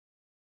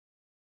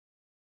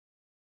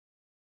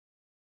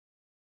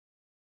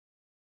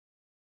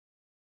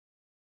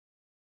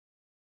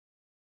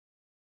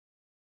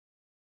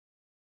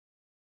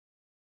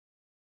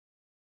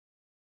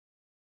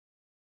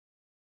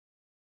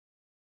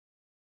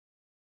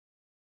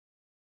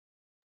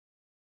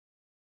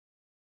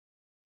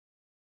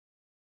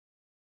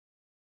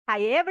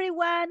Hi,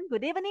 everyone.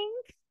 Good evening.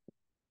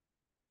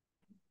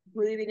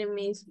 Good evening,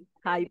 Miss.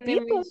 Hi, Good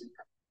evening, people. Miss.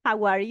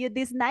 How are you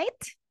this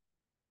night?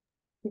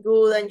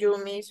 Good, and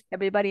you, Miss?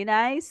 Everybody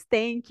nice?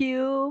 Thank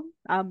you.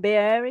 I'm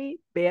very,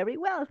 very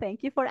well.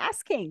 Thank you for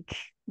asking.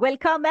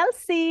 Welcome,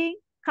 Elsie,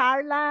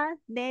 Carla,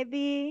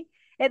 Nevi,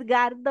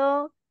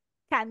 Edgardo,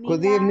 Good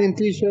Camila. evening,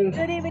 teacher.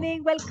 Good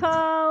evening.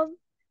 Welcome.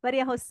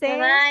 Maria Good Jose.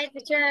 night,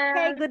 teacher.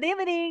 Hey, good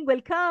evening.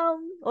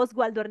 Welcome.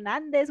 Oswaldo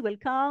Hernandez.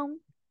 Welcome.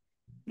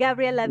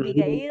 Gabriela Good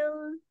evening.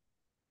 Abigail.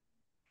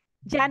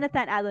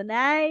 Jonathan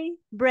Adonai,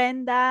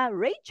 Brenda,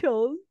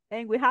 Rachel,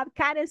 and we have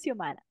Karen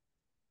Xiomara.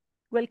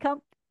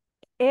 Welcome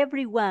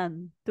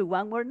everyone to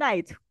one more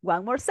night,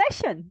 one more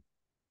session.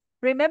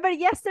 Remember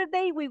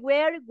yesterday we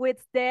were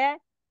with the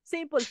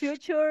simple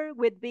future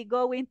with be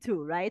going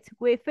to, right?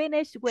 We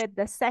finished with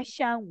the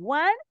session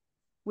 1.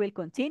 We'll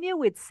continue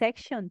with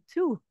section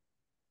 2.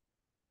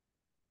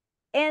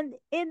 And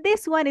in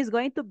this one is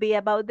going to be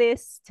about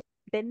this.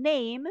 The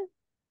name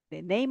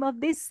of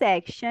this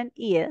section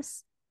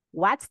is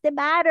what's the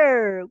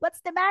matter? What's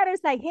the matter?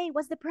 It's like, hey,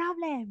 what's the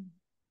problem?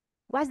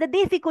 What's the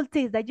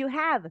difficulties that you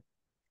have?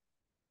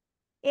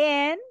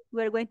 And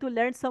we're going to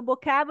learn some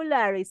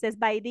vocabulary. It says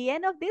by the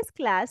end of this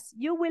class,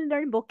 you will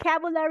learn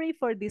vocabulary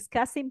for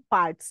discussing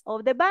parts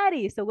of the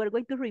body. So we're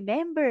going to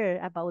remember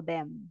about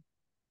them.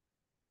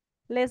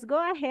 Let's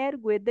go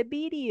ahead with the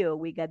video.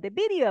 We got the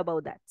video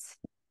about that.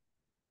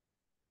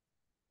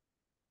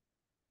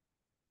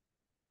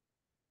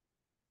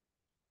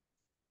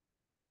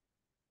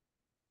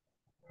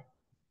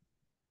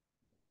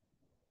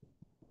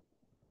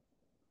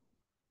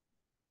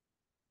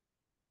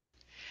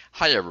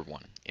 Hi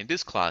everyone, in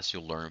this class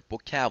you'll learn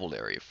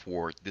vocabulary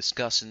for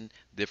discussing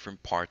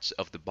different parts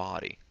of the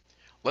body.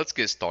 Let's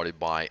get started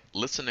by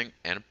listening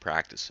and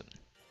practicing.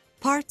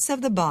 Parts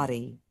of the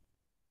body.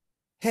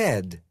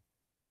 Head,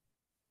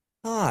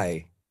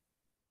 eye,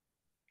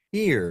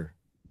 ear,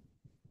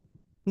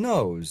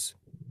 nose,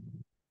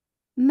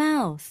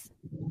 Mouth.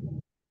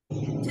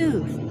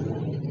 Tooth.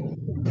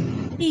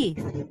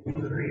 Teeth.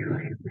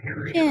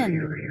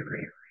 Chin.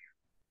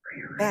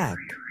 back,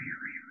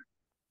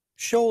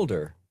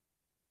 shoulder,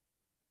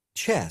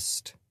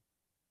 chest,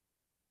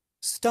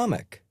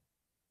 stomach,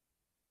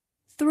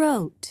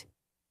 Throat.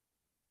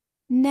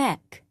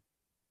 Neck.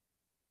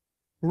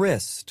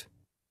 wrist,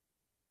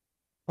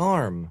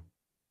 arm,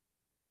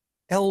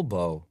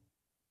 elbow,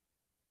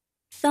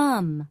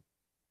 Thumb.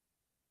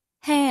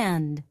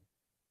 Hand.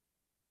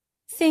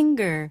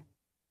 Finger.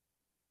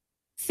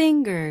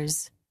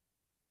 Fingers.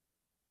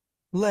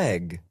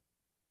 leg,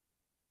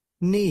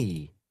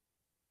 knee,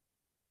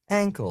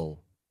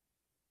 ankle,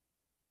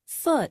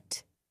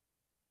 Foot.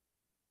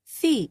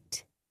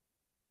 Feet.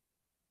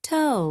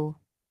 Toe.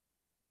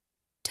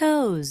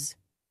 Toes.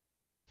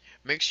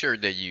 Make sure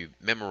that you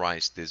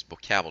memorize this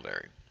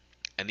vocabulary.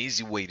 An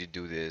easy way to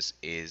do this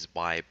is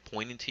by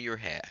pointing to your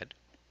head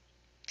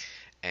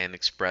and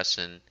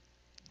expressing,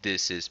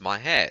 "This is my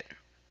head."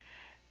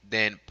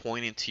 Then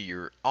pointing to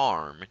your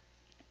arm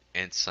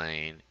and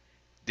saying,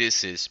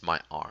 "This is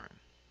my arm."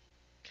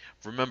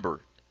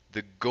 Remember,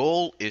 the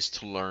goal is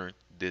to learn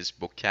this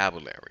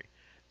vocabulary.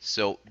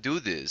 So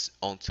do this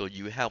until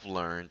you have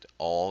learned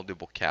all the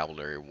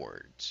vocabulary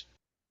words.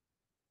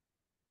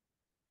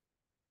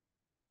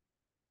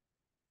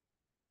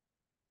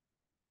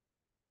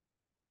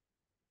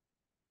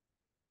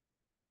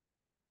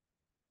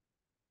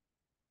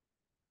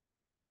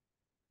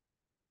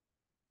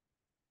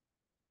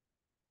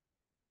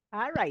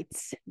 All right,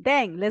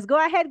 then let's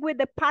go ahead with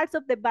the parts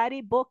of the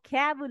body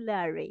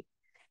vocabulary.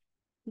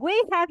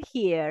 We have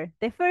here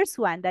the first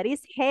one that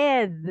is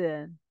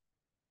head,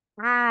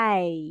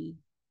 eye,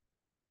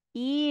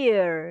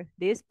 ear,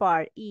 this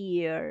part,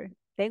 ear.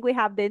 Then we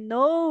have the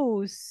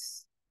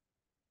nose.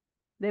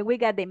 Then we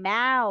got the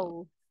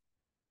mouth.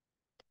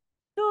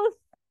 Tooth,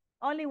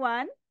 only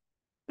one.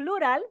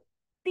 Plural,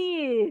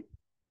 teeth.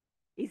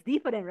 It's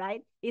different,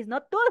 right? It's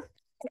not tooth.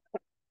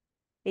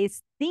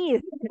 It's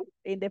teeth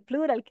in the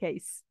plural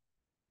case.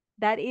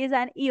 That is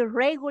an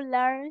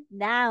irregular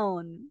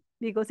noun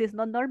because it's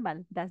not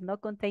normal. Does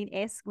not contain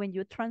S when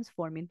you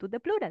transform into the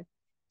plural.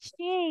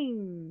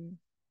 Chin,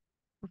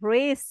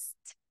 wrist.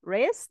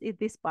 Wrist is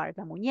this part,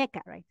 la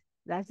muñeca, right?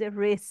 That's the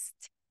wrist.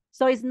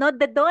 So it's not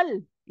the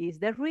doll, it's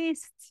the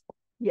wrist.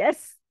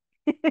 Yes.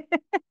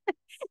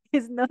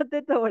 It's not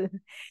the doll.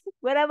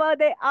 What about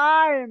the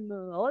arm?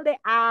 All the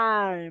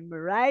arm,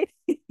 right?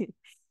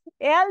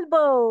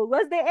 Elbow.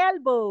 What's the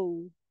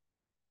elbow?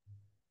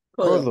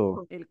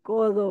 codo, El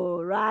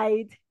codo,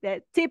 right?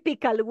 The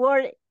typical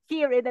word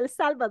here in El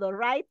Salvador,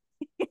 right?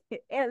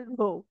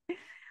 Elbow.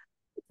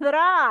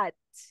 Throat.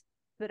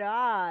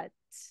 Throat.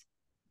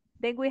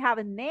 Then we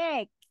have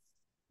neck.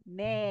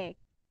 Neck.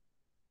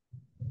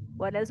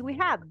 What else we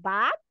have?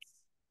 Back.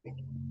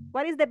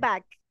 What is the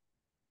back?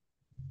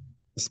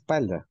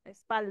 espalda,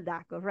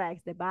 Espalda,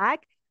 correct. The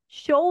back.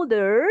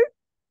 Shoulder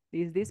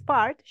is this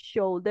part.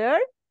 Shoulder.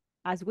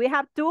 As we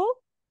have two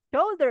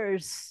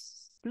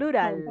shoulders.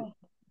 Plural.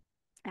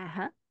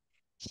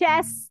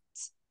 Chest.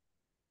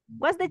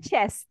 What's the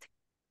chest?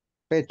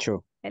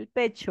 Pecho. El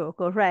pecho,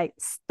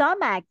 correct.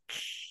 Stomach.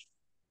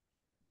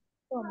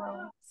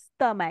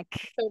 Stomach.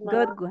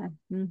 Good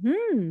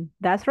one.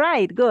 That's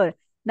right. Good.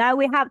 Now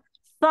we have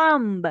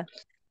thumb.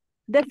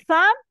 The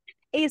thumb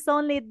is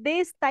only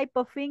this type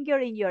of finger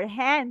in your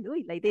hand.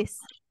 Uy, like this.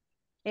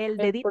 El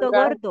dedito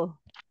gordo.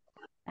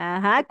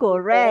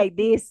 Correct.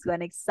 This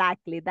one,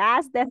 exactly.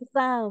 That's the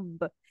thumb.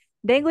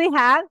 Then we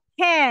have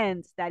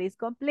hands. That is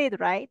complete,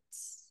 right?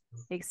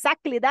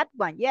 Exactly that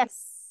one.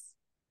 Yes.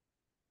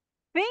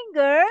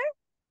 Finger.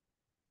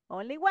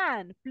 Only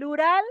one.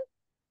 Plural,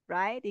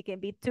 right? It can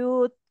be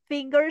 2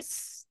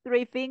 fingers,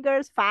 3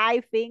 fingers,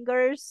 5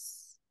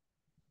 fingers.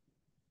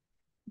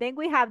 Then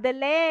we have the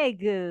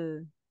leg.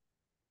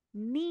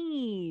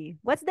 Knee.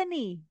 What's the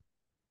knee?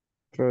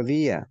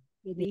 Rodilla.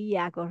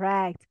 Rodilla,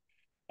 correct.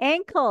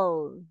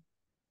 Ankle.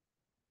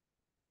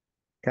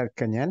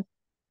 Calcañal.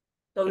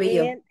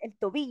 Tobillo. El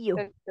tobillo.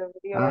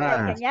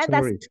 Ah, Calcañal,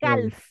 sorry, that's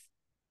calf.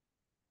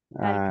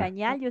 Ah,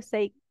 Calcañal, you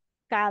say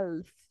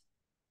calf.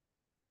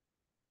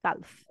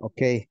 Calf.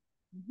 okay.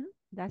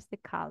 That's the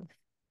calf.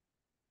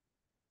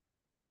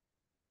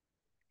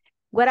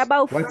 What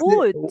about What's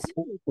foot?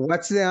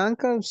 What's the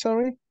ankle?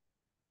 Sorry.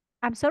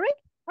 I'm sorry?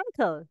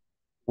 Ankle.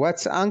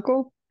 What's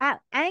ankle?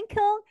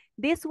 Ankle,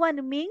 this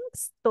one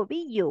means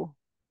tobillo.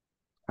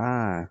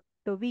 Ah,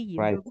 Tobillo.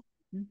 right.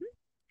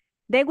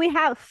 Then we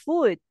have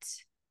foot.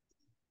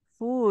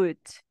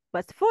 Foot.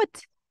 What's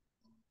foot?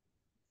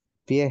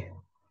 Pie.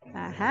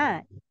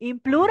 In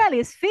plural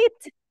is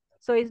feet.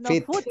 So it's not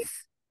Feet. foot.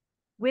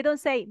 We don't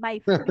say my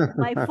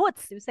foot.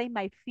 You say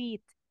my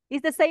feet.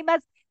 It's the same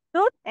as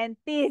tooth and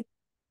teeth.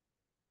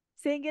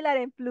 Singular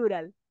and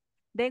plural.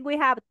 Then we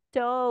have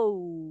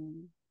toe.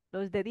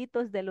 Los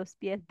deditos de los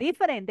pies.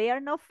 Different. They are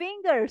no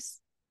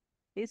fingers.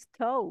 It's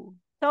toe.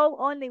 Toe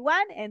only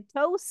one and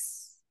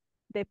toes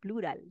the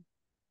plural.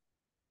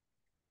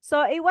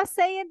 So it was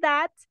saying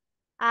that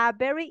a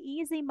very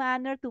easy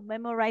manner to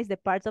memorize the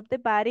parts of the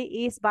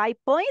body is by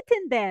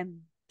pointing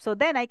them. So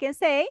then I can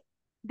say,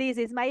 this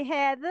is my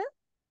head,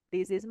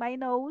 this is my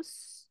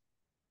nose,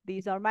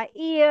 these are my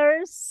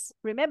ears.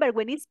 Remember,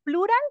 when it's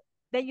plural,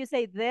 then you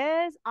say,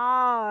 these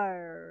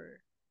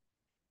are.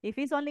 If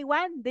it's only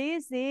one,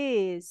 this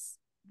is.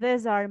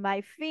 These are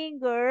my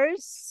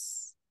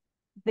fingers.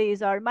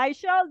 These are my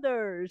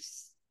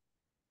shoulders.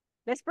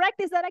 Let's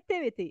practice that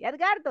activity.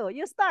 Edgardo,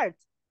 you start.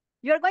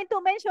 You're going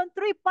to mention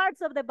 3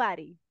 parts of the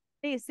body.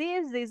 This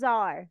is, these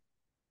are.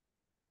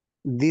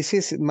 This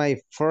is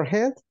my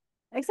forehead.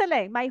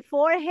 Excellent. My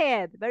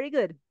forehead. Very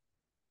good.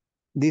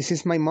 This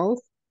is my mouth.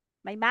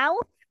 My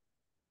mouth.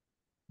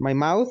 My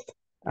mouth.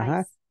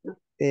 Nice.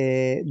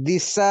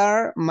 These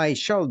are my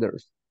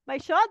shoulders. My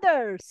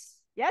shoulders.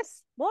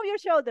 Yes. Move your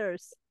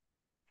shoulders.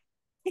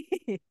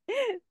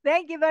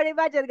 Thank you very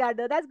much,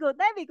 Edgardo. That's good.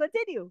 Let me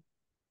continue.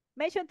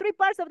 Mention 3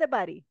 parts of the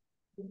body.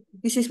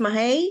 This is my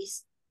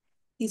eyes.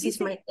 This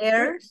is my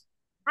ears.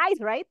 Eyes,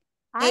 right?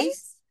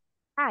 Eyes.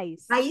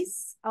 Eyes.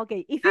 Eyes.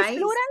 Okay. If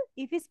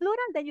it's plural,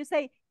 then you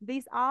say,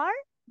 these are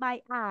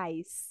my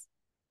eyes.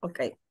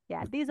 Okay.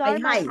 Yeah, these are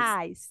my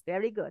eyes.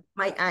 Very good.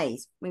 My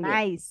eyes. Muy bien.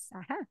 Nice.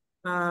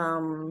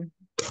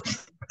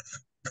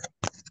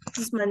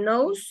 This is my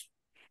nose.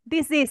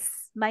 This is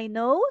my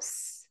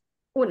nose.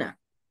 Una.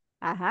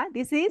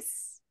 This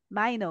is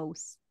my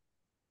nose.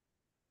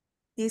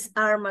 These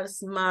are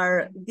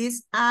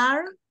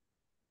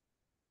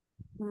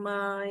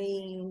my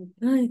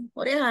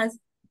orejas.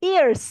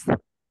 Ears.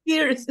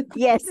 Ears.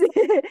 Yes.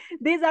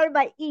 These are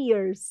my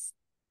ears.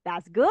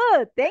 That's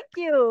good. Thank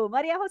you.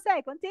 Maria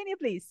Jose, continue,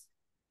 please.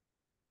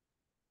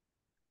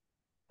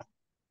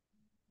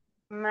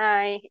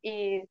 My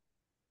is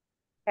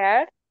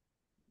hair.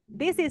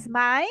 This is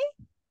my.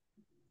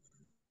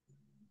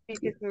 This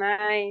is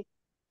my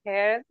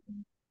hair.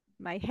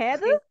 My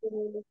head.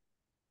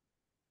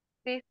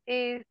 This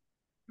is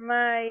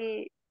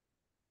my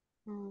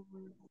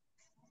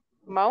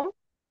mouth.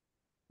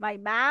 My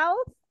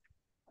mouth.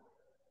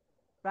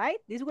 Right?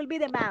 This will be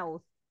the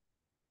mouth.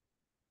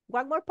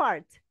 One more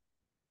part.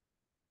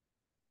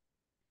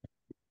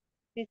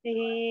 This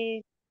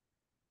is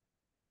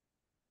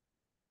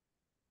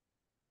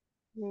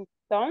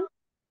tongue.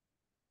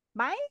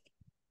 My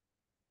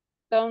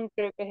Tongue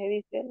creo que se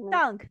dice. No.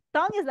 tongue.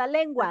 Tongue is la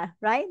lengua,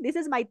 right? This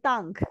is my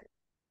tongue.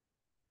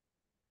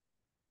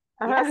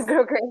 Yes.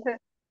 Creo que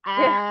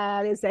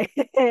es.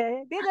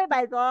 This is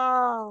my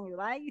tongue,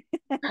 right?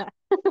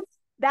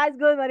 That's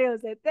good, Maria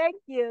Jose. Thank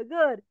you.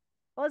 Good.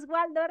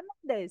 Oswaldo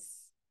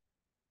Hernandez.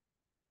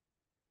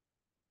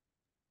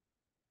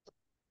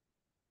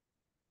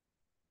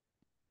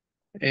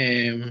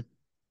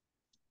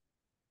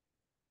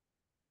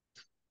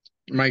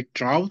 My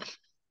throat.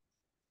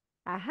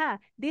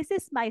 This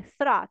is my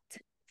throat.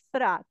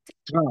 Throat.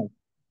 Throat.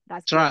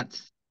 That's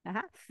Throat.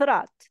 good.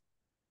 Throat.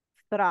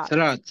 Throat.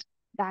 Throat.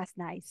 That's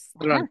nice.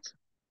 Throat.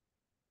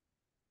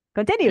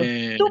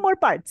 Continue. 2 more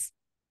parts.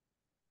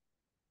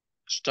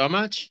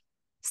 Stomach.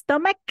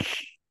 Stomach.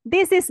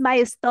 This is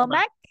my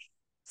stomach.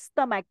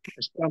 Stomach.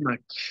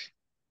 Stomach.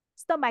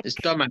 Stomach.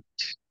 Stomach.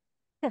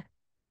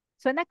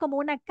 Suena como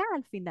una K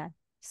al final.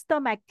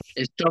 Stomach.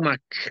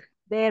 Stomach.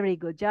 Very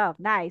good job.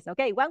 Nice.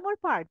 Okay, one more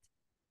part.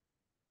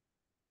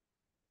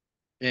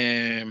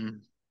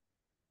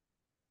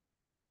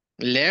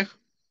 Leg.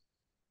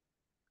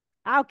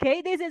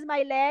 Okay, this is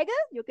my leg.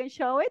 You can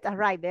show it. All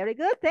right, very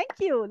good. Thank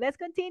you. Let's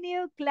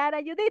continue.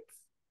 Clara Judith.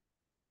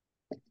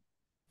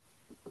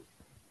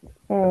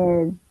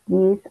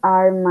 These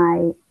are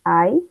my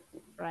eyes.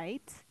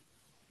 Right.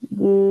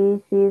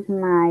 This is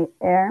my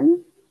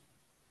arm.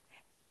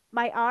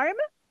 My arm.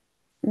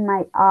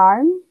 My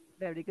arm.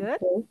 Very good.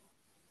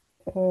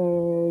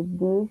 Okay.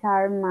 These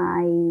are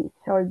my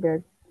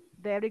shoulders.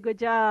 Very good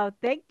job.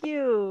 Thank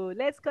you.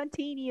 Let's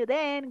continue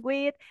then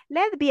with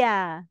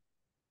Lesbia.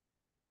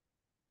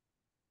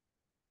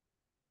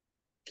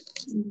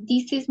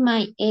 This is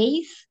my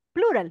eyes.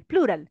 Plural,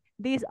 plural.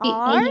 These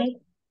are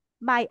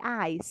my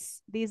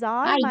eyes. These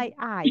are my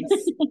eyes.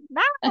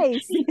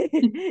 Nice.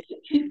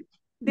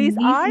 These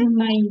are is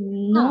my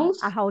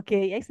nose.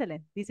 Okay,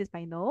 excellent. This is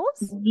my nose.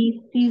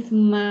 This is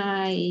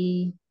my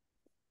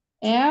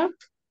ear.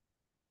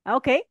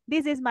 Okay,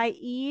 this is my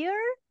ear.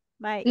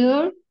 My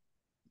ear.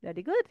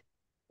 Very good.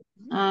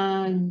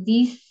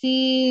 This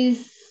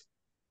is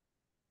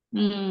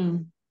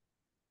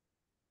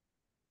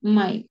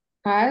my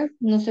hair.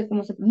 No sé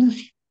cómo se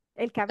pronuncia.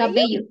 El cabello.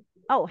 Cabello.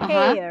 Oh,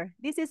 hair.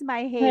 This is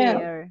my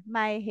hair.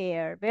 My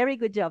hair. Very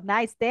good job.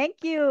 Nice.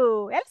 Thank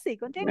you. Elsie,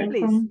 continue,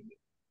 please.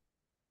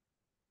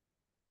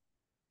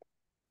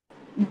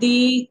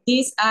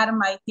 These are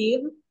my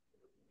teeth.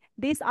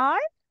 These are?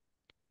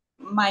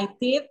 My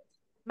teeth.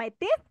 My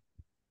teeth?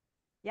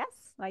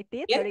 Yes, my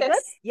teeth. Yes. Very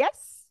good.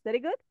 Yes, very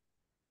good.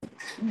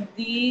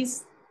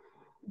 This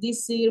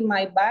is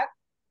my back.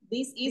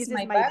 This is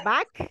my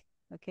back.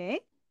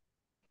 Okay.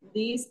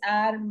 These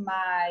are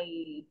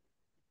my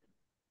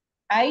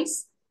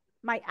eyes.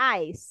 My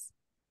eyes.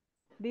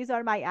 These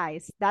are my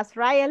eyes. That's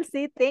right,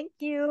 Elsie. Thank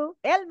you.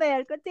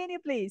 Elmer, continue,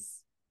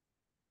 please.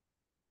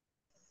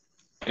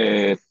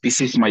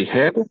 This is my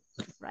head.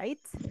 Right.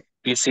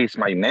 This is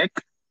my neck.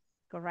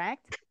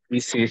 Correct.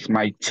 This is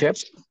my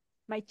chest.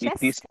 My chest.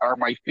 These are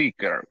my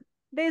fingers.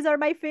 These are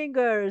my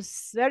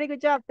fingers. Very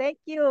good job. Thank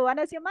you.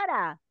 Ana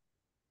Xiomara.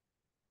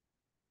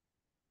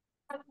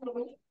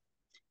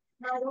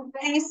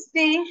 These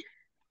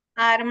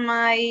are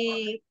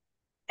my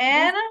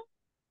head.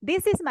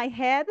 This is my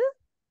head.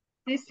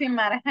 This is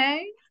my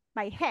head.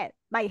 My head.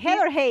 My head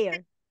or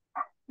hair?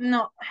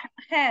 No,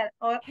 head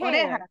or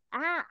oreja.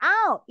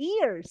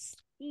 Ears.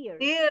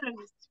 Ears,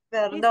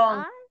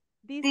 perdón.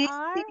 These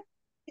are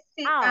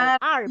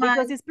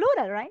because it's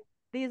plural, right?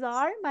 These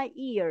are my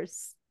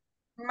ears.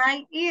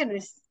 My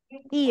ears.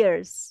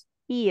 Ears.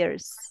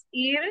 Ears.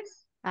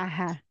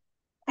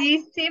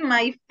 This is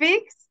my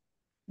fix.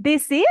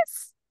 This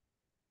is?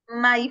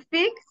 My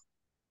fix.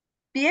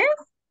 Pies.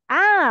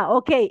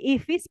 Okay.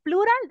 If it's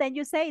plural, then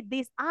you say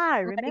these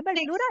are. Remember,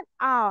 plural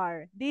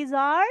are. These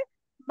are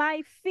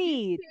my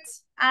feet.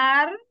 These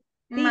are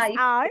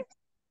my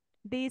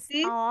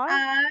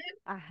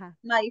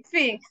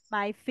feet.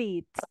 My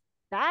feet.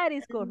 That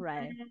is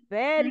correct.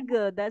 Very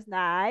good. That's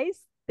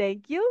nice.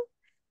 Thank you.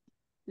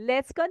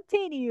 Let's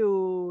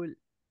continue.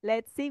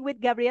 Let's see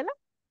with Gabriela.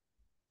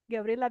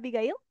 Gabriela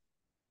Abigail.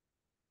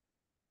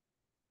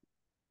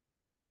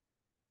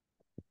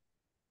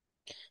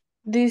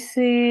 This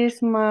is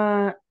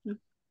my...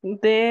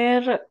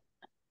 There are,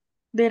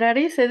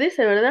 se dice,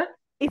 ¿verdad?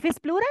 If it's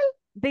plural,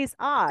 these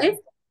are. ¿Sí?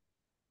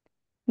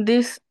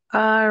 These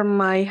are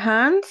my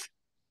hands.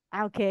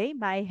 Okay,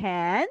 my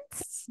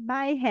hands.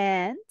 My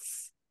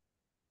hands.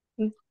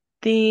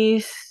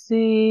 This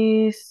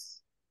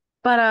is...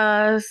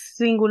 Para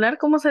singular,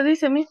 ¿cómo se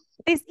dice, mi?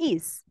 This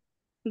is.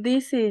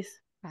 This is.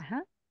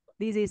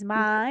 This is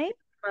my...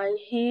 My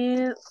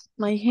hair.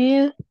 My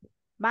hair.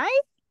 My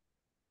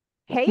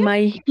hair.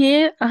 My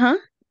hair.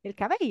 El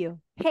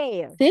cabello.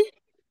 Hair. Sí.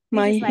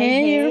 My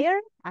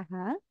hair.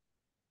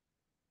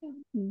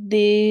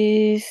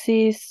 This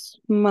is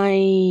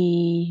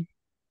my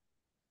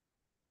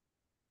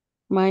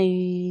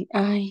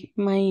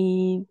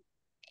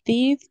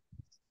teeth.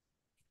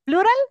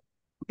 Plural?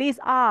 These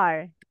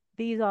are.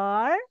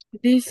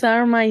 These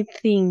are my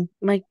thing.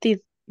 My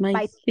teeth.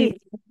 My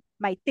teeth.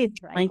 My teeth,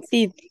 right? My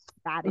teeth.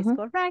 That is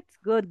correct.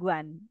 Good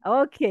one.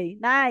 Okay,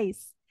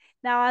 nice.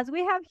 Now, as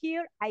we have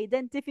here,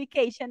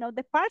 identification of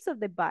the parts of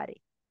the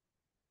body.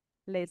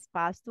 Let's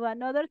pass to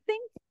another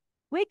thing.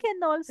 We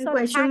can also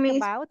talk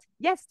about...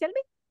 Yes, tell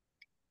me.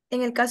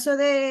 En el caso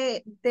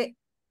de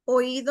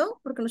oído,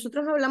 porque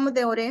nosotros hablamos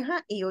de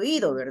oreja y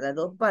oído, ¿verdad?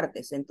 Dos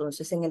partes.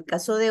 Entonces, en el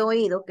caso de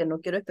oído, que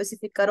no quiero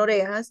especificar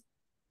orejas,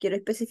 quiero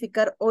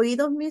especificar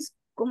oídos,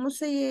 ¿cómo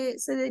se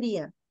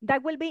diría?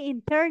 That will be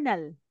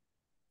internal.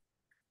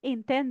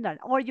 Internal.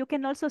 Or you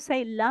can also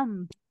say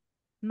lump.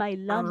 My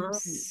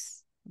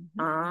lumps.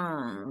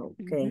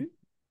 Okay.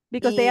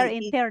 Because they are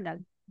internal.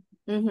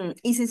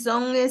 Y si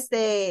son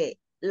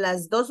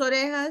las dos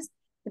orejas,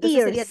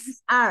 entonces sería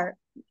these are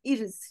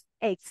ears.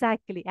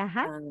 Exactly.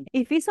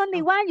 If it's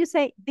only one, you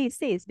say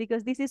this is,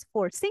 because this is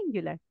for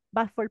singular.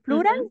 But for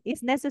plural,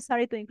 it's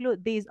necessary to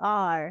include these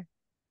are.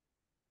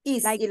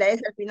 Is, y la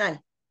S al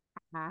final.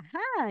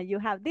 You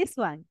have this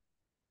one.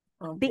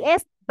 Okay. The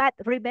S, but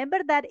remember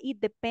that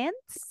it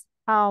depends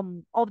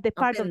of the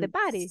part of the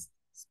body.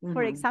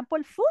 For example,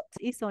 foot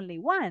is only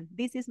one.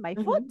 This is my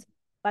foot,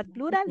 but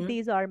plural,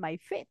 these are my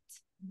feet.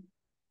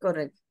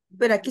 Correcto.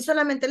 Pero aquí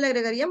solamente le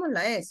agregaríamos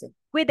la S.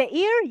 With the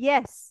ear,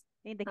 yes.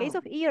 In the case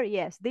of ear,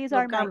 yes. These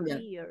are my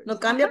ears. No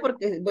cambia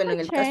porque, bueno,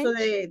 en el caso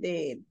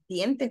de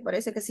dientes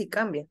parece que sí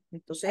cambia.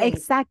 Entonces,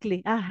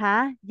 exactly.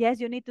 Yes,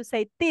 you need to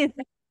say teeth.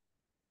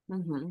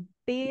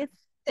 Teeth.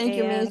 Thank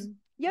you, Miss.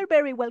 You're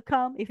very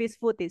welcome. If it's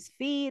foot, it's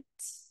feet.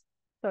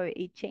 So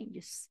it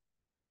changes.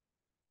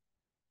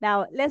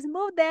 Now, let's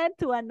move then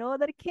to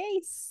another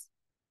case.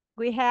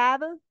 We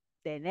have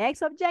the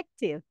next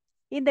objective.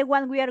 In the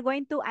one we are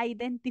going to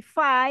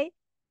identify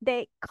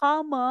the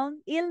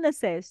common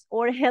illnesses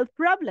or health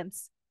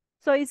problems.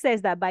 So it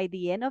says that by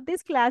the end of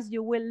this class,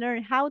 you will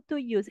learn how to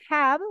use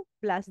have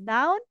plus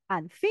noun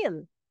and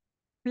feel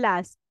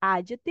plus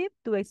adjective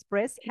to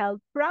express health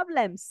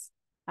problems.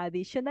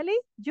 Additionally,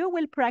 you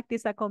will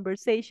practice a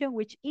conversation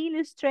which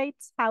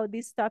illustrates how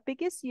this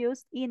topic is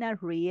used in a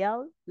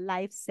real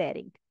life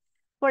setting.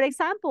 For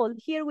example,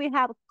 here we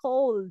have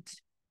cold.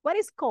 What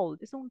is cold?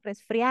 It's un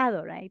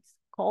resfriado, right? It's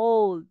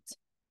cold.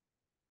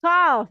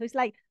 Cough. It's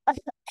like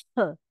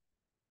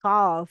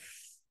cough.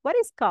 What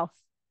is cough?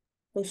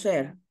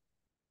 Toser.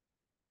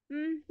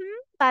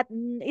 But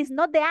it's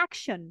not the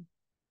action.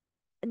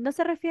 No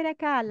se refiere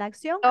acá a la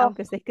acción,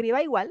 aunque se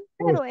escriba igual,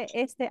 pero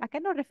acá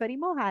nos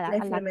referimos a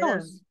la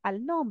tos,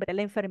 al nombre,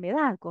 la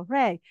enfermedad,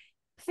 correcto.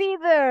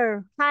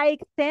 Fever, high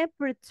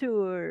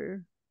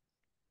temperature,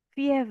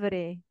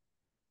 fiebre.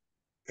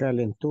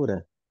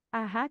 Calentura.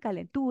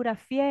 Calentura,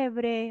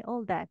 fiebre,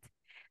 all that.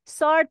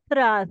 Sore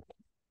throat,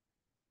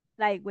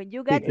 like when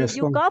you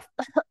cough,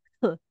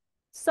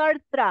 sore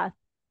throat,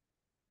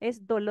 es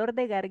dolor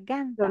de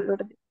garganta.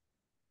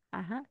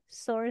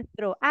 Sore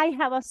throat. I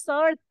have a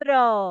sore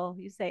throat.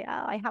 You say,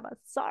 oh, I have a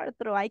sore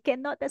throat. I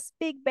cannot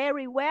speak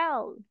very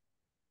well.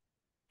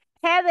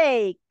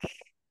 Headache.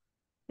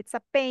 It's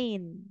a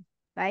pain,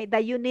 right?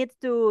 That you need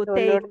to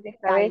take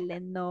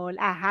Tylenol.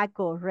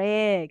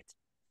 Correct.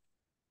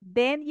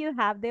 Then you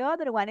have the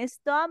other one,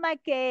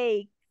 stomach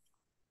ache.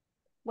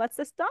 What's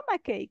a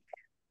stomach ache?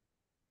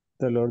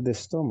 Dolor de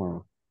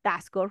estómago.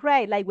 That's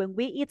correct. Like when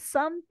we eat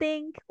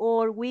something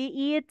or we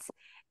eat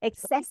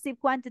excessive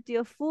quantity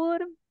of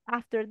food,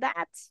 after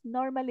that,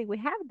 normally we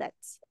have that.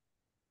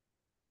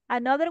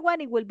 Another one,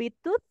 it will be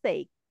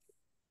toothache.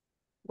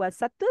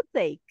 What's a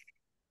toothache?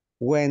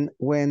 When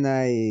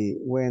I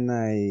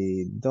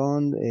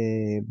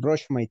don't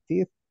brush my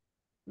teeth.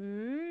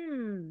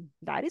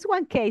 That is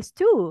one case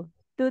too.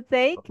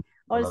 Toothache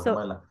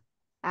also.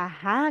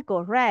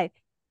 Correct.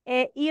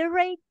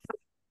 Earache.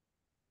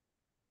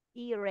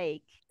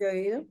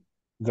 Earache.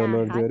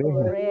 Dolor de oreja.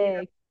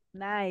 Correct.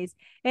 Nice.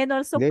 And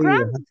also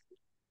cramp.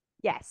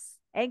 Yes.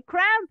 And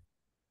cramp.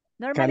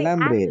 Normally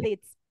Calambre.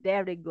 athletes.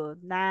 Very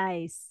good.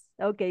 Nice.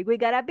 Okay, we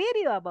got a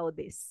video about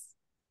this.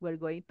 We're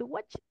going to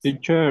watch it.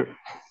 Teacher.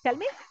 Tell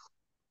me.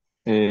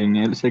 En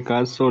ese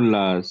caso,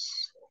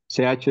 las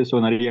CH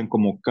sonarían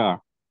como K.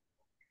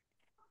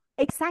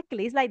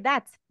 Exactly. It's like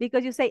that.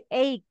 Because you say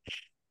ache.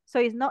 So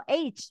it's not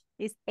H.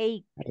 It's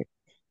ache.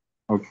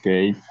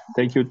 Okay.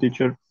 Thank you,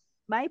 teacher.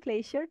 My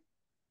pleasure.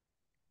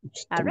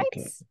 All right.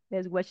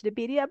 Let's watch the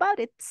video about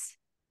it.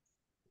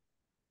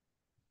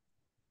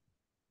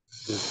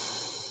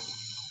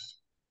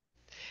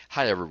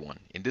 Hi everyone,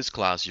 in this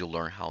class you'll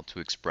learn how to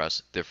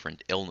express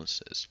different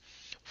illnesses.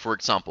 For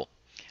example,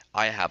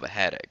 I have a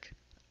headache.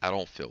 I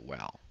don't feel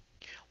well.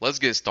 Let's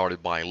get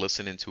started by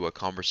listening to a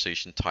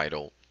conversation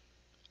titled,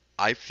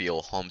 I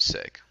feel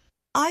homesick.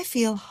 I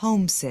feel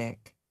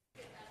homesick.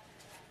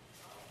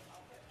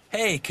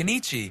 Hey,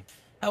 Kenichi,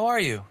 how are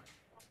you?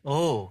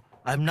 Oh,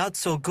 I'm not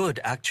so good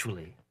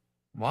actually.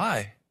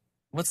 Why?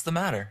 What's the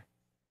matter?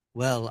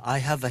 Well, I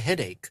have a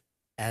headache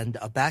and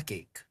a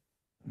backache.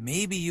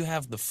 Maybe you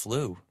have the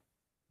flu.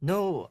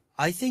 No,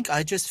 I think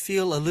I just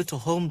feel a little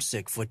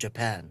homesick for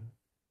Japan.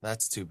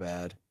 That's too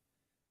bad.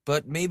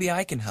 But maybe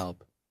I can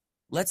help.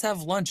 Let's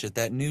have lunch at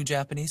that new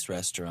Japanese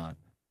restaurant.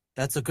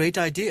 That's a great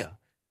idea.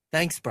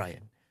 Thanks,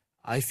 Brian.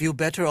 I feel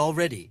better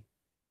already.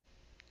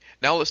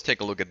 Now let's take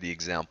a look at the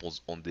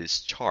examples on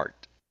this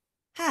chart.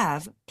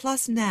 Have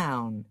plus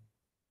noun.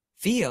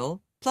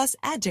 Feel plus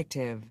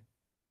adjective.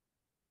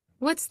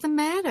 What's the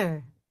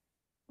matter?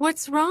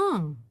 What's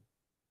wrong?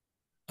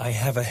 I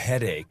have a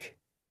headache.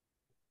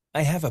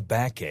 I have a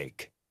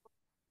backache.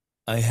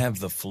 I have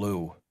the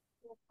flu.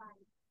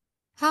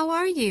 How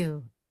are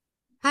you?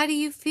 How do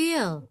you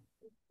feel?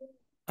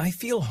 I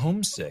feel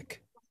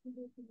homesick.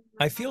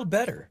 I feel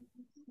better.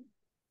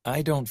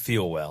 I don't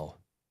feel well.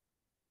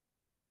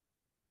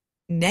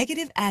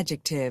 Negative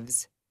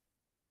adjectives.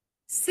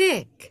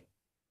 Sick.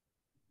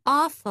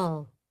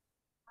 Awful.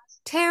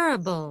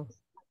 Terrible.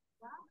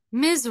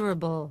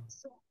 Miserable.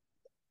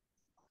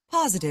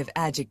 Positive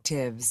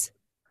adjectives.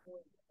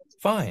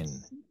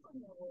 Fine.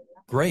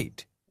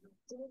 Great.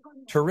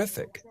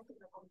 Terrific.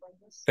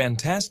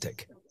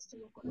 Fantastic.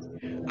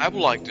 I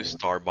would like to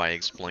start by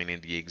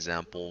explaining the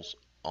examples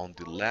on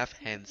the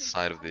left-hand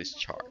side of this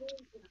chart.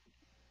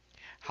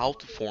 How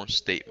to form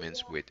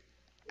statements with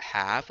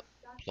have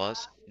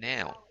plus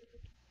noun.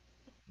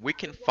 We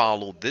can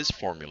follow this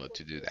formula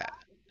to do that.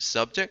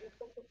 Subject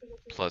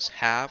plus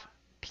have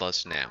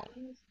plus noun.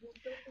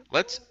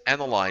 Let's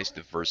analyze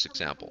the first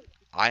example.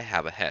 I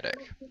have a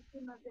headache.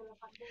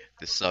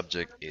 The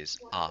subject is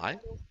I.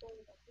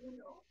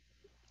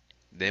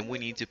 Then we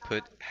need to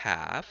put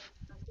have.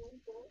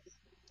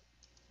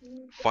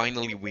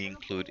 Finally, we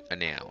include a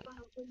noun,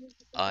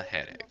 a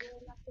headache.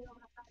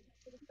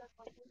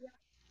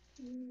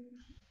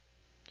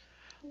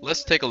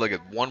 Let's take a look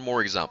at one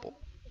more example.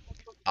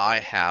 I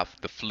have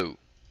the flu.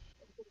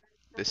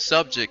 The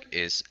subject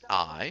is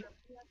I.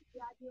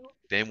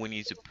 Then we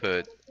need to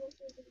put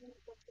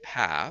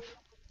have.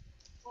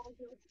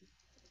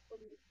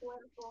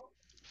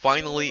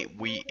 Finally,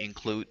 we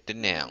include the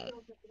noun,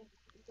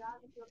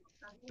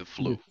 the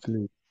flu.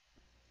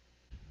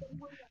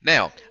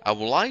 Now, I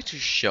would like to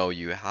show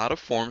you how to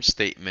form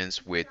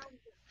statements with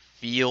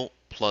feel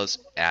plus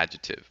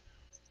adjective.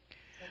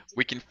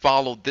 We can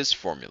follow this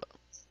formula.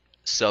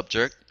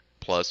 Subject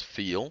plus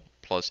feel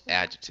plus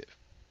adjective.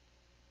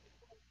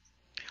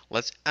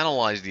 Let's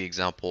analyze the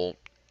example,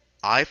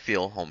 I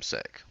feel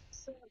homesick.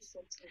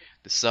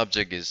 The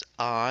subject is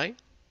I.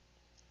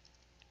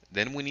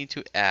 Then we need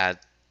to add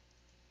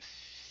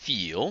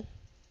feel.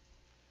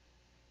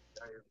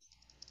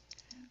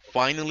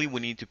 Finally, we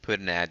need to put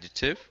an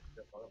adjective,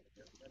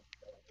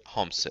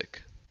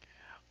 homesick.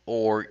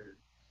 Or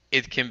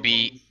it can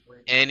be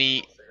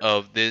any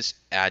of these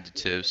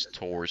adjectives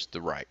towards the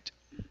right.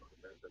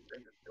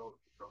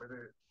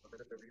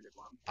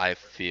 I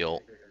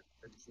feel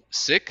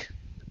sick,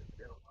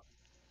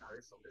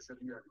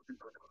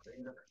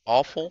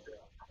 awful,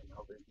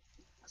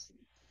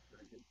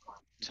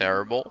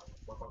 terrible,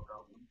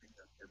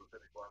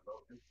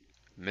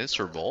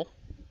 miserable,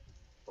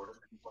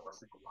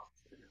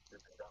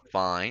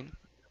 fine,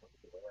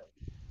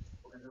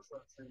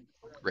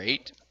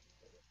 great,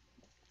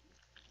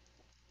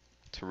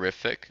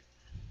 terrific,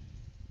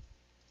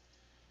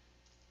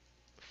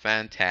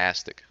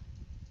 fantastic.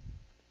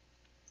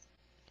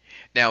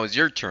 Now it's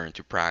your turn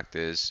to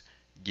practice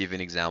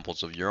giving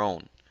examples of your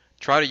own.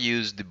 Try to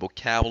use the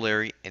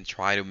vocabulary and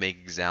try to make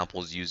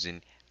examples using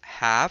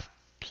have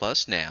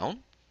plus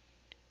noun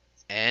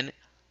and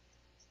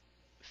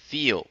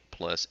feel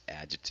plus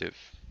adjective.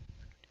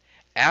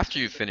 After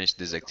you finish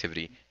this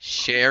activity,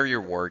 share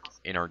your work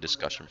in our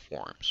discussion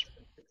forums.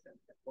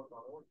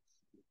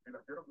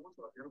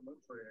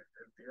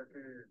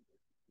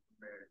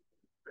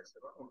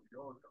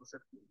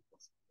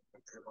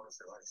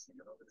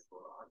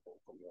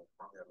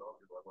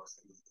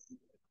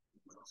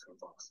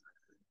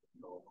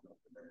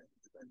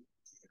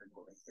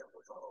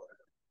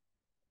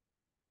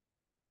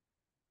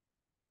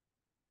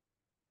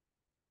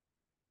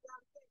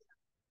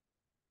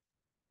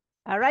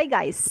 All right,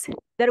 guys.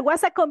 There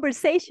was a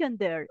conversation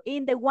there.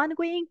 In the one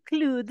we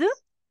include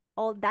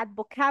all that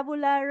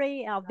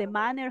vocabulary of the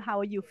manner,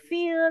 how you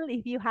feel,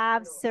 if you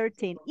have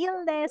certain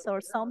illness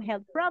or some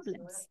health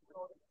problems.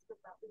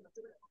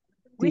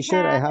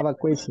 Teacher, I have a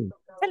question.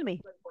 Tell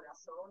me.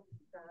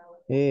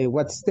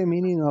 What's the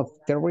meaning of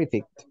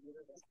terrific?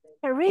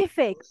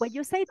 Terrific. When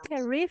you say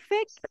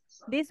terrific,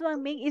 this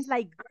one means it's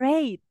like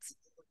great.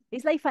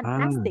 It's like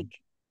fantastic.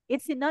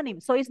 It's synonym.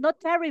 So it's not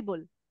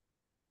terrible.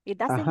 It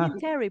doesn't mean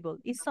terrible.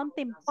 It's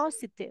something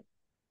positive.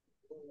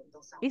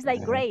 It's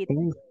like great.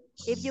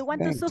 If you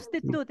want to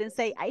substitute and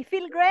say, I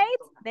feel great,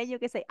 then you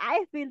can say,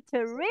 I feel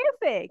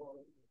terrific.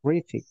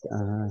 Terrific.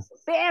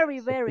 Very,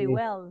 very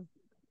well.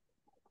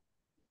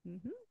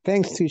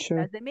 Thanks, teacher.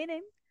 That's the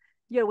meaning.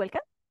 You're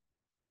welcome.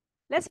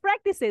 Let's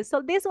practice it.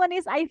 So this one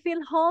is, I feel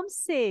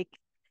homesick.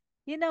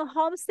 You know,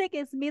 homesick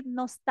is mean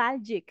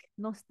nostalgic,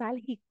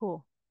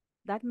 nostálgico.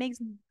 That makes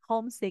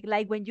homesick.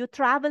 Like when you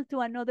travel to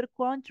another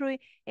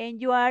country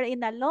and you are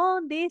in a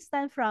long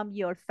distance from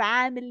your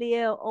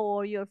family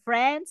or your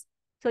friends,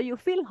 so you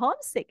feel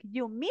homesick.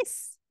 You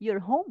miss your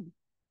home.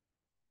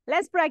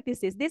 Let's practice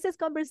this. This is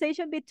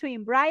conversation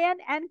between Brian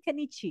and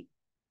Kenichi.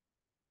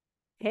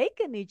 Hey,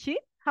 Kenichi,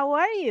 how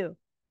are you?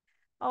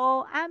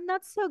 Oh, I'm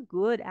not so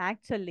good,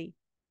 actually.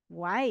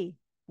 Why?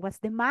 What's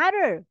the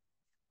matter?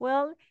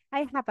 Well,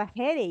 I have a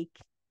headache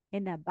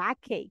and a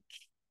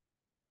backache.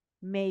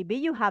 Maybe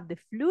you have the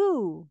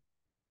flu.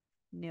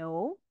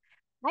 No,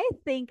 I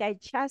think I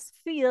just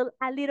feel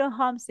a little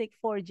homesick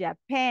for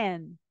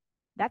Japan.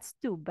 That's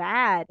too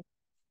bad,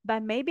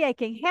 but maybe I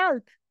can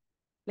help.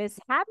 Let's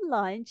have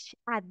lunch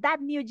at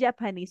that new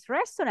Japanese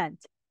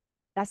restaurant.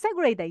 That's a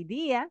great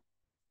idea.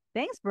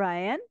 Thanks,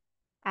 Brian.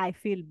 I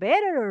feel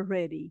better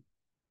already.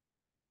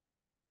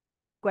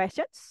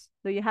 Questions?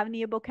 Do you have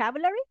new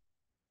vocabulary?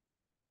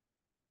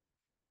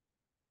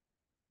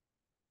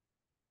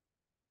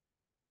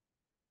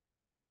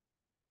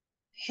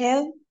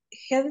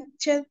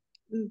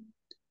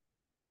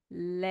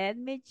 Let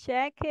me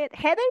check it.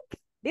 Headache?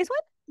 This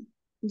one?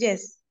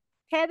 Yes.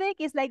 Headache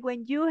is like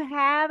when you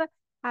have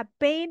a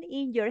pain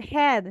in your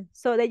head.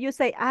 So that you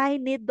say, I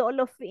need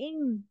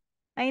Dolofin.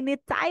 I need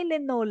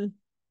Tylenol.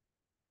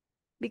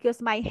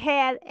 Because my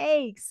head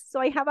aches. So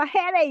I have a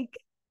headache.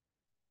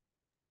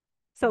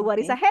 So what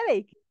is a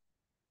headache?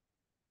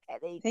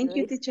 Headache. Thank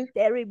you, It's teacher.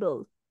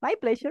 terrible. My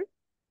pleasure.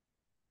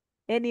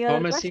 Any other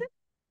Homesick. question?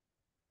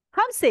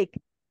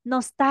 Homesick.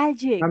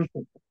 Nostalgic.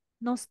 Homesick.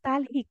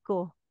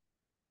 Nostálgico.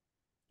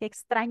 Que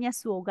extraña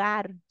su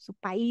hogar, su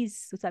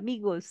país, sus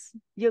amigos.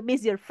 You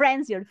miss your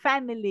friends, your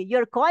family,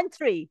 your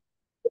country.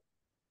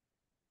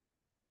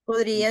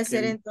 ¿Podría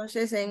ser Okay.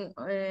 entonces en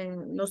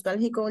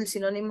nostálgico el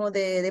sinónimo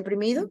de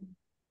deprimido?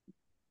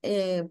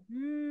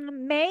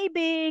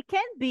 Maybe,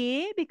 can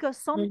be, because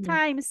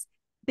sometimes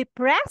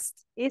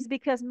depressed is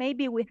because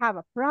maybe we have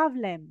a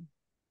problem.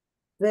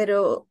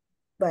 Pero,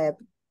 vaya,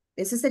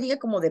 ese sería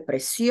como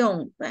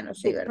depresión. Bueno,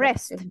 sí, ¿verdad?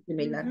 Depressed. Es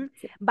similar.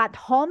 Sí. But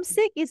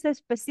homesick is a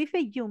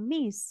specific you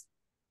miss.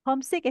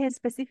 Homesick es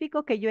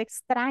específico que yo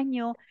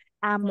extraño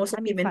a Como mi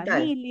sentimental.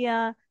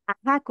 familia.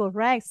 Ajá,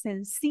 correcto,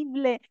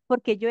 sensible,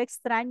 porque yo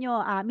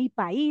extraño a mi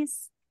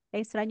país,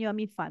 extraño a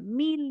mi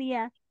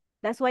familia.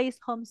 That's why it's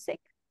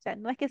homesick. O sea,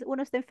 no es que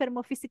uno esté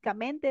enfermo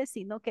físicamente,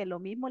 sino que lo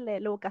mismo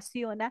le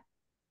ocasiona.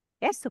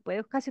 Eso puede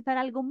ocasionar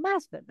algo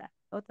más, ¿verdad?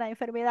 Otra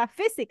enfermedad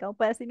física, un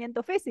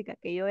padecimiento físico,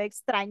 que yo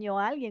extraño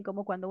a alguien,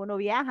 como cuando uno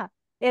viaja.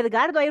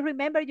 Edgardo, I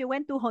remember you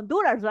went to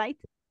Honduras, right?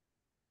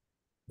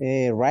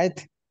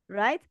 Right.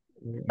 Right?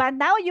 But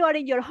now you are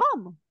in your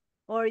home,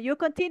 or you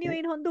continue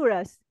in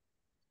Honduras?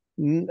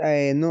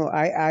 No,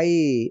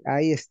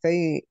 I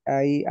stay.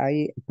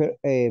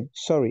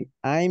 Sorry,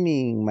 I'm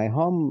in my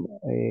home.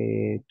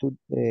 In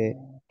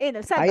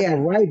El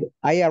Salvador.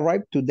 I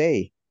arrived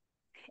today.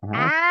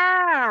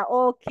 Ah,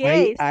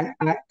 okay.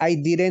 I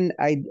didn't.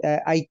 I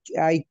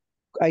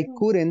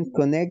couldn't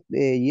connect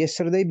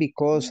yesterday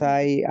because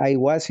I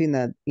was in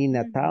a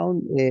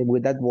town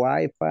without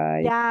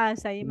Wi-Fi.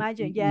 Yes, I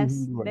imagine.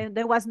 Yes,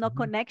 there was no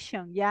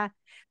connection. Yeah.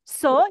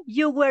 So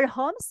you were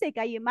homesick,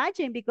 I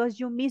imagine, because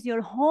you miss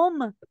your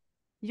home.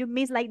 You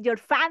miss like your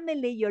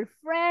family, your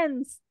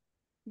friends.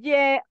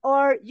 Yeah,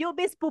 or you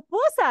miss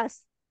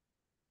pupusas.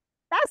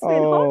 That's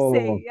been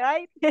homesick,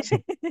 right?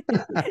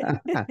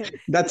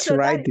 That's So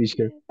right, that,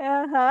 teacher.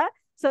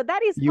 so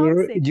that is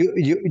homesick.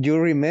 You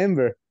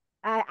remember.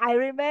 I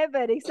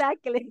remember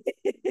exactly.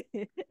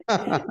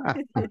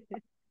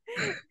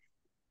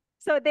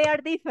 So they are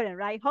different,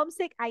 right?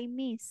 Homesick, I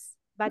miss,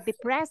 but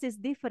depressed is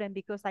different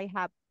because I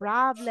have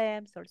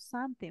problems or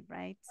something,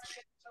 right?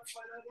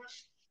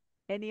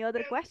 Any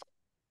other question?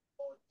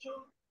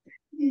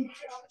 Yeah.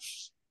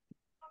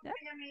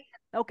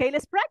 Okay,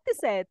 let's practice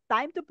it.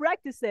 Time to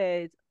practice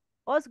it.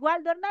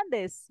 Oswaldo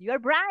Hernandez, you're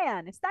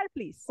Brian. Start,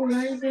 please.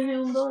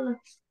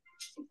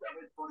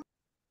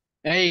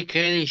 Hey,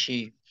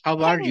 Kenichi,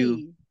 how are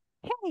you?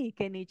 Hey,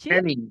 Kenichi.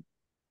 Kenny.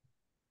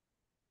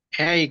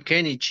 Hey,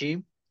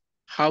 Kenichi,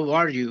 how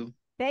are you?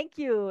 Thank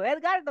you.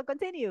 Edgardo,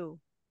 continue.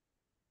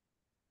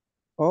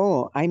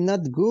 Oh, I'm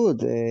not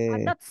good.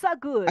 I'm not so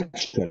good.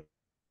 Actually,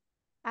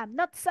 I'm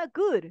not so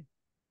good.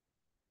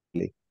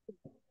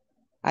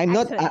 I'm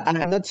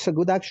not so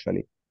good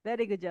actually.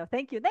 Very good job.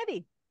 Thank you.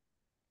 Debbie.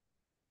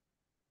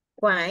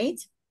 Quite.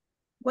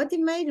 What's the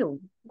matter?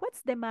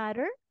 What's the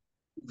matter?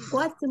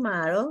 What's the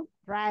matter?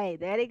 Right.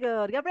 Very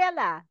good.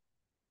 Gabriela.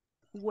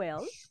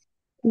 Well,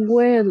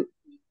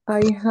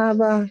 I have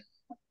a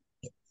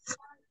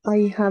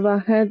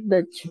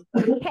headache.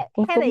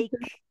 Headache.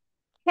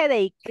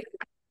 Headache.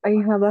 I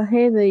have a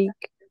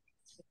headache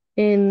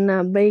and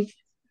a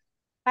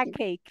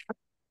Backache.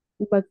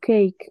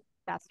 backache.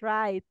 That's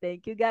right.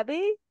 Thank you,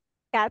 Gabby.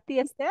 Kathy,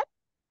 Esther.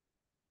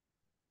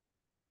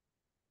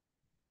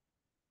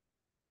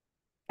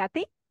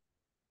 Kathy?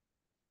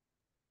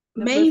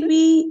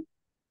 Maybe,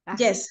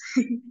 yes.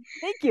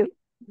 Thank you.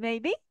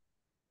 Maybe?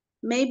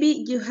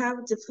 Maybe you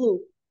have the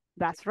flu.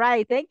 That's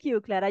right. Thank you,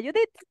 Clara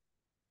Judith.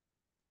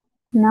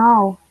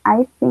 No,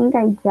 I think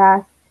I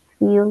just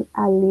feel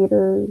a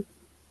little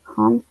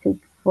homesick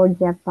for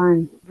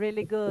Japan.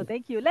 Really good.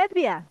 Thank you.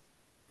 Latvia.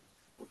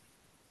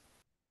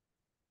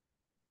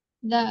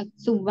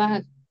 That's too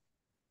bad.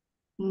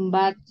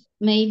 But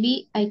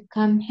maybe I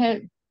come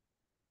here.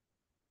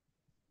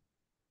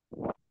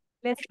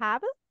 Let's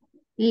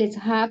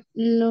have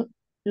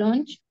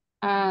lunch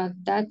at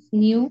that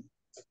new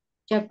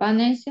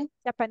Japanese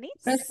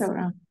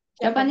restaurant.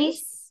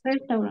 Japanese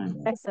restaurant.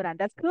 Restaurant.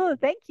 That's cool.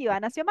 Thank you.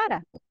 Ana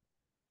Xiomara.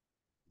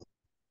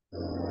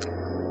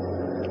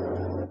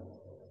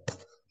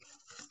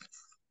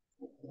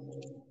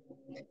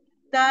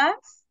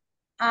 That's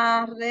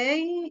a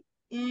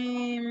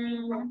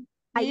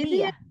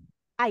idea.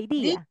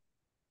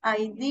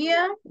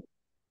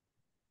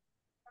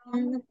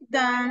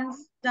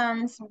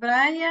 Dance,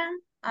 Brian.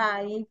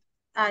 I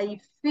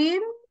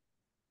feel.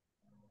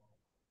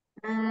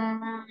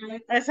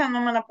 Esa no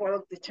me la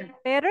puedo teacher.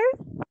 Better.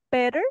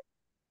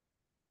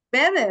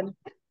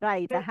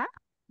 Right.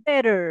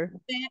 Better.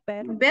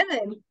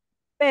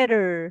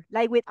 Better.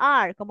 Like with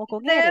R, como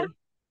con R.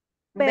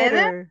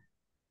 Better.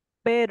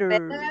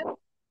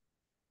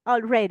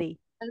 Already.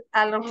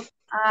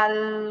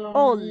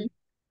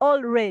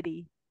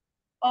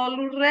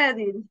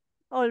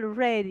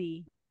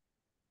 Already.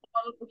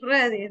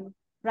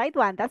 Right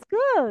one. That's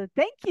good.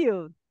 Thank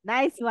you.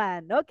 Nice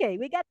one. Okay,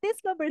 we got this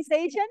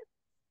conversation.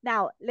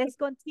 Now, let's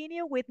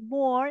continue with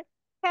more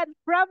health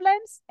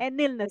problems and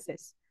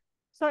illnesses.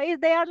 So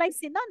if they are like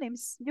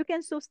synonyms, you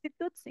can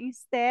substitute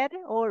instead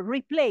or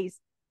replace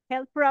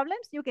health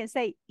problems. You can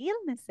say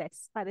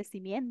illnesses,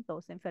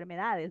 padecimientos,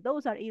 enfermedades.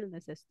 Those are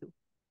illnesses too.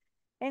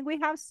 And we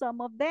have some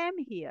of them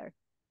here.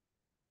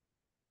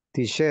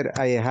 Teacher,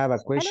 I have a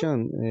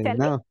question Tell me.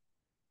 now.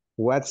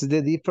 What's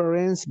the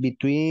difference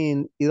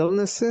between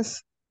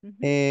illnesses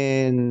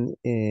and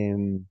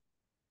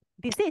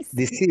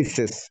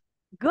diseases?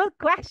 Good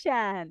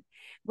question.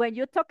 When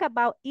you talk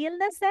about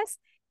illnesses,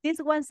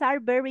 these ones are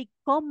very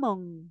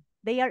common.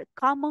 They are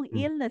common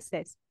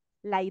illnesses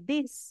like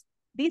this.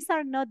 These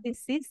are not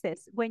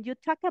diseases. When you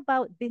talk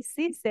about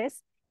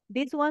diseases,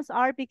 these ones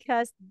are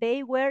because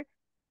they were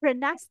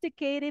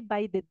prognosticated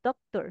by the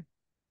doctor.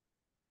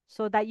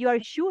 So that you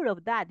are sure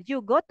of that.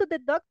 You go to the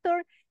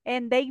doctor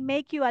and they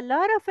make you a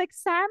lot of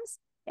exams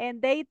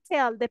and they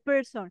tell the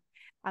person,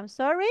 I'm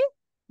sorry,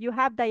 you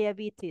have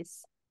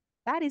diabetes.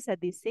 That is a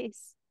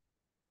disease.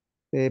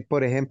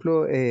 Por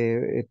ejemplo,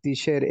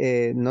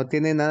 teacher, no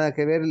tiene nada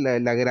que ver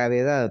la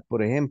gravedad,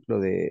 por ejemplo,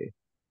 de...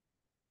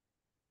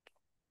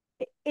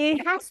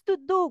 It has to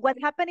do, what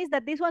happened is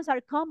that these ones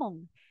are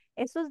common.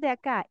 Esos de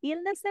acá,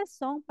 illnesses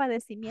son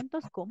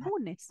padecimientos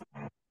comunes.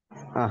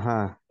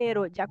 Ajá.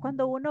 Pero ya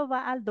cuando uno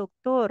va al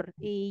doctor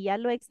y ya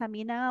lo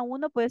examinan a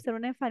uno, puede ser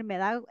una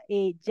enfermedad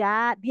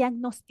ya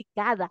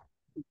diagnosticada.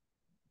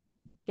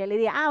 Que le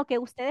diga, ok,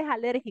 usted es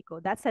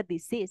alérgico. That's a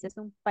disease. Es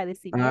un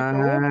padecimiento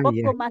un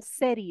poco más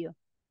serio.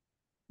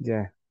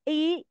 Ya.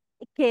 Y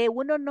que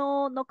uno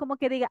no como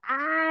que diga,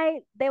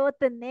 ay, debo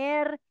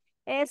tener,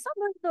 eso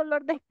no es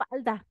dolor de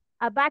espalda,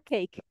 a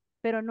backache,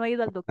 pero no he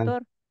ido al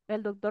doctor.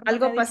 El doctor no me ha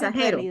Algo dicho en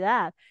pasajero.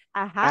 realidad.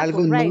 Ajá,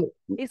 Algo correcto.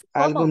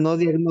 algo no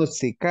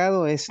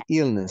diagnosticado es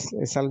illness,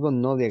 es algo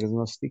no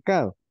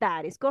diagnosticado.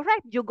 That is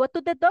correct. You go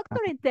to the doctor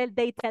and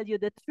they tell you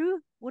the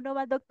truth. Uno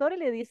va al doctor y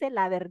le dice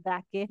la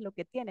verdad, qué es lo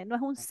que tiene. No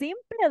es un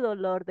simple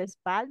dolor de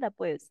espalda,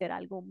 puede ser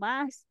algo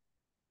más.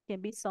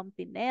 Can be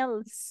something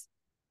else.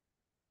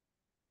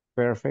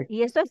 Perfect.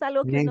 Y esto es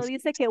algo que uno Thanks.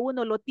 dice que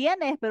uno lo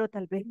tiene, pero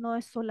tal vez no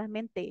es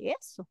solamente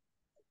eso.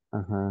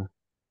 Ajá.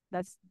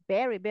 That's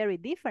very, very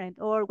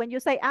different. Or when you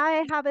say,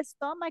 I have a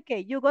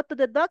stomachache, you go to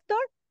the doctor,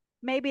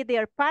 maybe they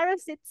are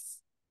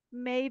parasites,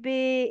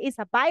 maybe it's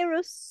a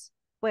virus,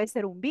 puede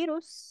ser un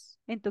virus,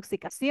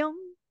 intoxicación,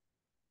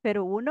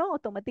 pero uno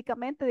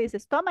automáticamente dice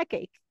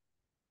stomachache.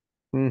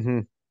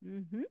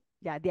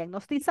 Ya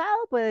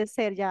diagnosticado puede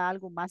ser ya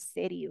algo más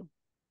serio,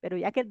 pero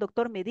ya que el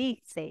doctor me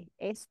dice,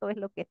 esto es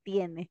lo que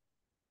tiene.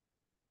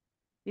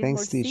 It's more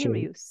Thanks, teacher.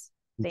 serious.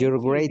 You're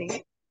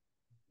great.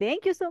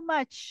 Thank you so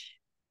much.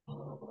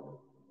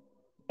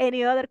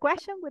 Any other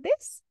question with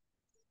this?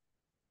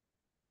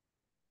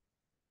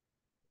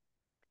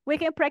 We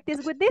can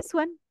practice with this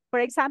one. For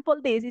example,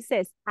 this, it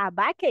says a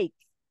backache,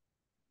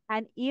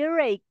 an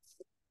earache,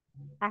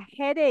 a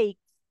headache,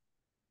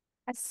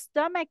 a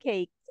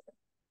stomachache,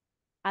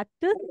 a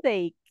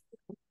toothache,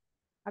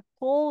 a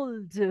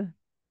cold,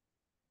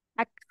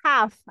 a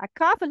cough. A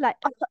cough is like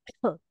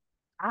cough.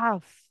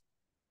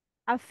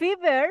 A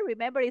fever,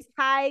 remember, is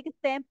high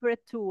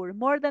temperature,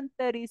 more than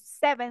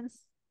 37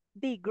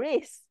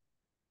 degrees.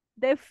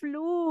 The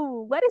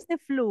flu, what is the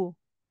flu?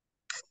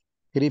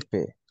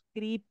 Gripe.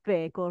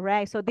 Gripe,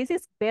 correct. So this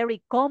is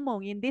very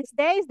common. In these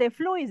days, the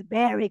flu is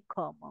very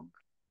common.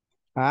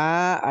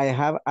 I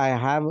have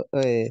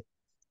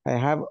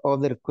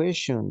other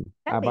question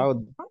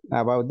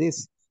about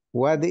this.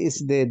 What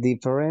is the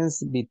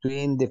difference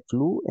between the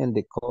flu and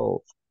the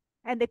cough?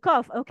 And the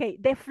cough, okay.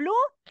 The flu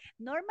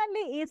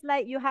normally is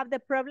like you have the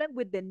problem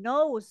with the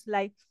nose,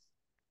 like,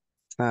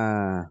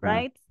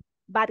 right?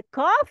 But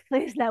cough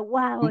is like,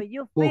 wow,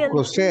 you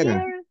feel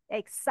here.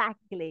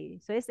 Exactly.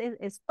 So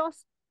it's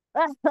tos.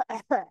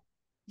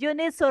 You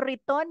need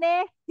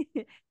sorritone.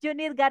 You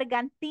need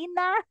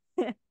gargantina.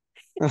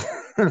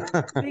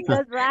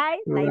 Because, right?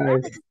 Like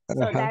that.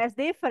 So there's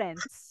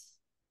difference.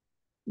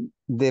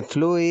 The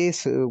flu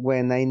is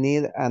when I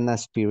need an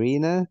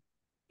aspirina.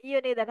 You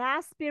need an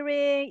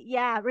aspirin.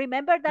 Yeah,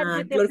 remember that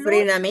with the flu.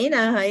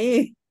 Clorfenamina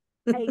ahí.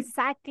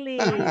 Exactly.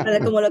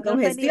 Como la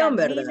congestión,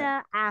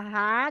 ¿verdad?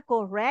 Ajá,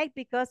 correct.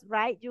 Because,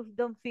 right, you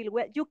don't feel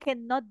well. You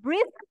cannot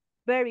breathe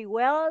very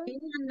well. You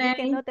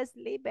cannot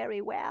sleep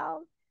very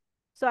well.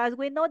 So as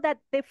we know that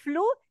the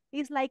flu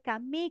is like a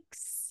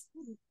mix.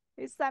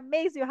 It's a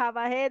mix. You have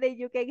a headache,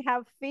 you can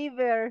have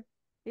fever.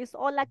 It's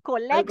all a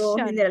collection. Algo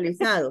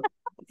generalizado.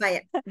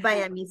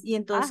 Vaya, Miss. Y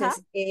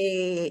entonces,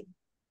 the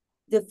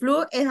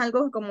flu es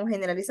algo como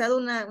generalizado,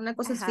 una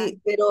cosa así,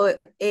 pero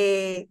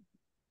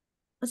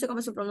no sé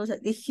cómo se pronuncia.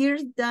 The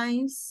headache.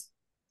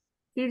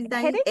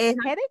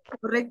 Headache?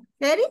 Correcto.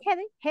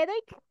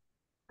 Headache?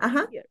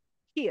 Ajá.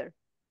 Here.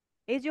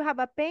 Is you have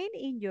a pain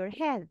in your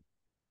head.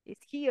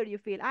 It's here you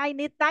feel, I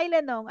need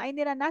Tylenol, I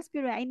need an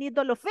aspirin, I need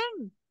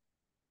Dolofen,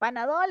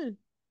 Panadol.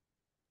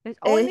 It's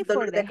only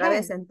dolor for de the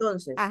cabeza, head.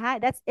 entonces. Ajá,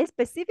 that's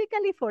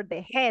specifically for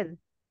the head.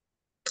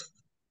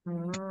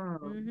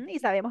 Y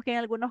sabemos que en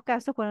algunos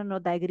casos cuando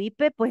nos da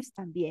gripe, pues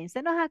también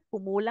se nos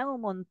acumulan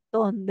un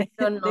montón de,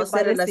 Pero de no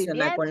se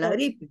relaciona con la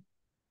padecimientos.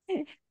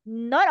 gripe.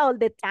 Not all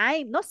the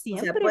time, no O sea,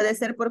 siempre. puede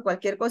ser por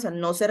cualquier cosa,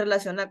 no se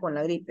relaciona con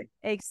la gripe.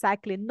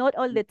 Exactly, not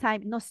all the time,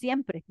 no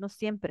siempre, no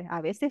siempre.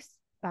 A veces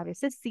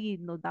sí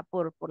nos da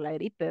por la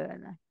gripe,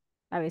 ¿verdad?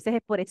 A veces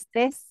es por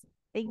estrés.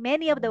 In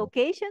many of the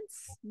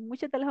occasions,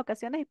 muchas de las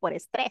ocasiones es por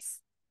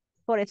estrés.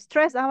 For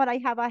stress, oh, I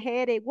have a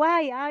headache.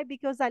 Why?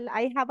 Because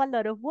I have a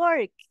lot of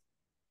work.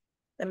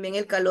 También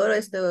el calor,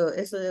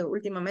 eso de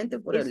últimamente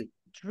por It's el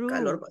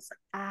calor true.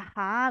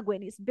 bastante.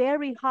 When it's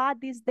very hot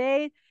these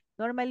days,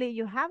 normally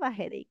you have a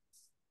headache.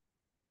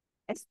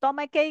 A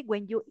stomachache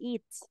when you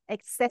eat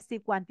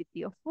excessive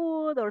quantity of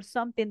food or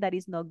something that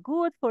is not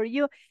good for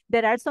you.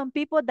 There are some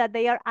people that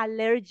they are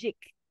allergic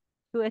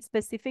to a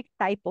specific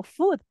type of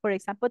food. For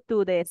example,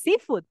 to the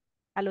seafood,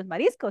 a los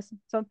mariscos.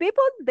 Some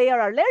people, they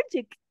are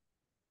allergic.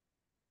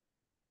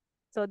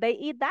 So they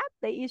eat that,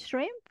 they eat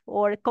shrimp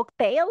or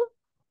cocktail.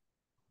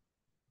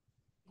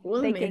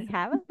 They can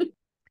have.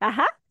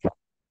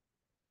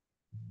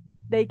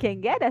 They can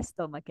get a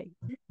stomachache.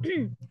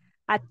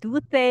 A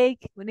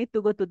toothache, we need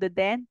to go to the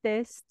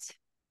dentist.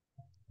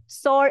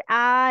 Sore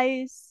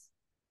eyes,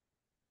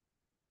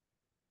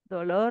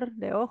 dolor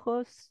de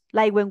ojos.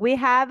 Like when we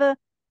have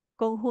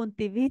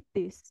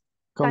conjuntivitis,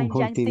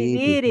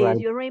 Conjuntivitis, right.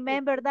 You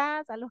remember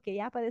that? A los que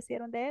ya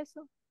padecieron de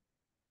eso.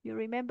 You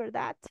remember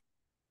that?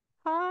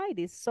 It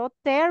is so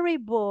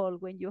terrible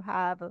when you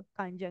have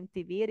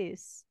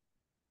conjunctivitis.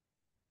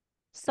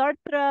 Sore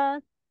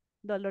throat,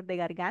 dolor de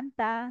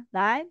garganta,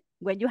 right?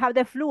 When you have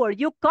the flu or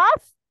you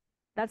cough,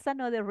 that's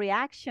another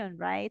reaction,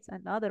 right?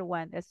 Another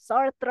one, a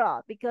sore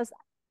throat because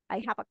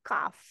I have a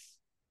cough.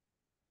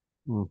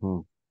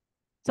 So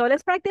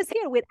let's practice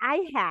here with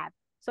I have.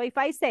 So if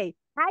I say,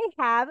 I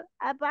have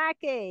a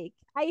backache,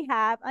 I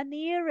have an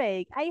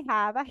earache, I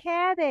have a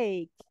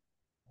headache.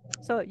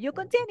 So you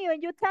continue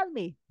and you tell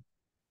me.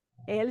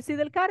 Elsie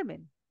del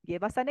Carmen,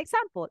 give us an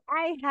example.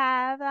 I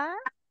have a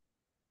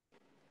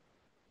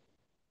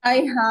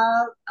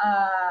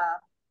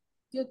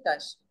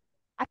Toothache.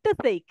 A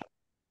toothache.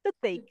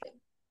 Toothache.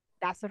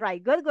 That's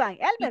right. Good one.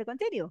 Elmer,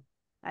 continue.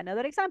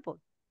 Another example.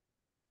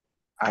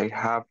 I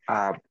have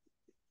a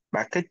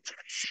backache.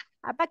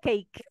 A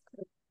backache.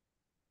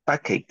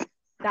 Backache.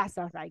 That's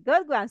all right.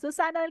 Good one.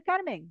 Susana del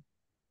Carmen.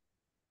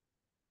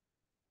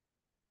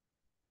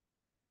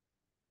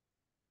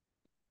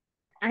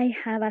 I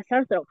have a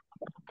sore throat.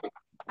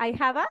 I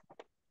have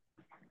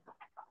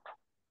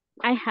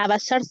a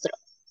sore throat.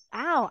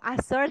 Oh,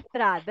 a sore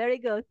throat. Very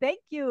good. Thank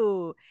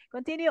you.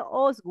 Continue.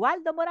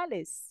 Oswaldo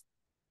Morales.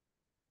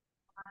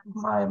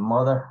 My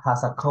mother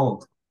has a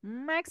cold.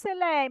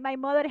 Excellent. My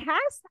mother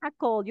has a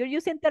cold. You're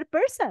using third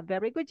person.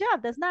 Very good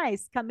job. That's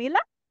nice. Camila?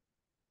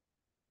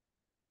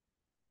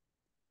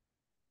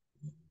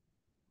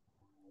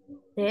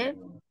 ¿Sí?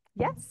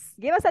 Yes.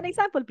 Give us an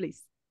example,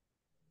 please.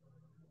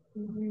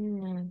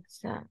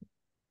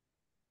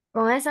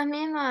 Con esas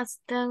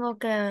mismas tengo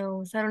que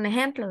usar un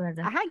ejemplo,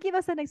 ¿verdad? Give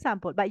us an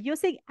example. By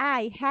using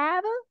I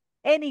have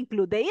and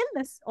include the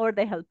illness or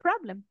the health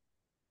problem.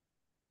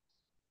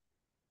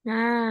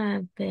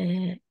 I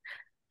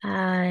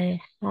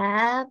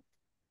have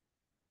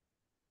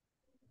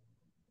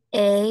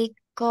a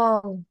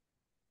cold.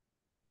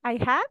 I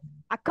have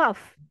a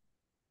cough.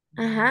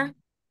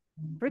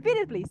 Repeat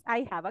it, please.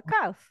 I have a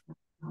cough.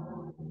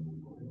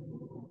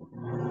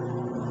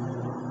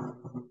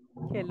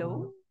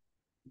 Hello?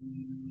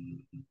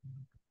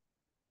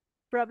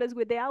 Problems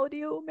with the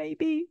audio,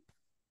 maybe?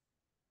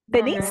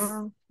 Denise?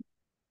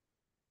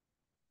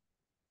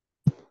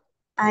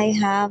 I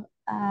have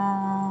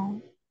a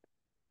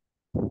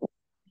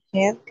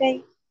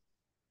headache.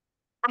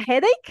 A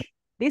headache?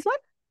 This one?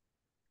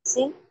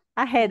 Sí.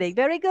 A headache.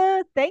 Very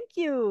good. Thank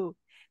you.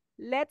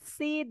 Let's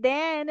see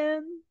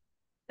then.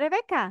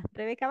 Rebecca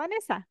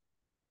Vanessa.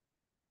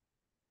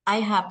 I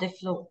have the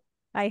flu.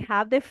 I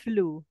have the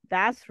flu.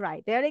 That's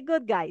right. Very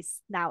good,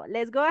 guys. Now,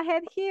 let's go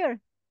ahead here.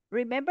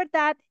 Remember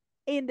that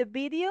in the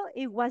video,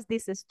 it was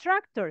this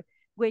structure.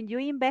 When you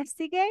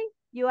investigate,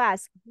 you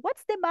ask,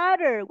 what's the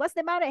matter? What's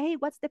the matter? Hey,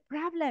 what's the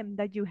problem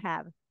that you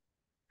have?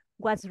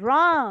 What's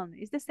wrong?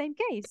 It's the same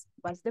case.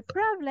 What's the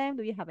problem?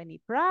 Do you have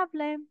any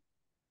problem?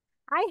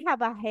 I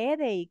have a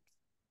headache.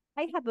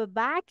 I have a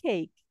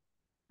backache.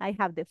 I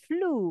have the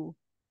flu.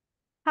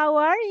 How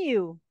are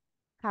you?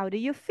 How do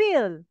you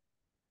feel?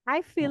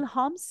 I feel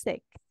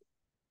homesick.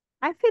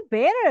 I feel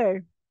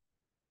better.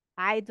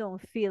 I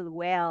don't feel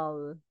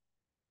well.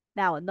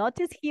 Now,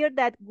 notice here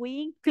that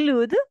we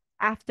include,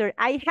 after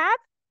I have,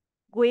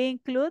 we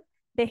include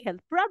the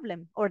health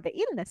problem or the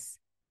illness.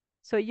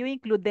 So you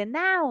include the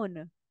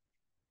noun.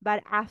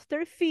 But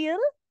after feel,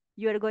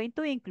 you're going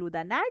to include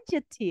an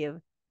adjective.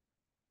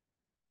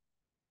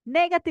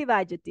 Negative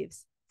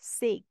adjectives,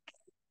 sick.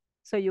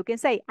 So you can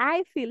say,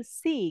 I feel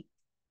sick.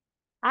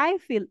 I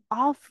feel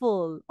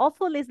awful.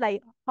 Awful is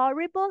like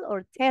horrible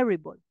or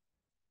terrible.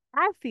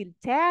 I feel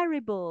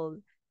terrible.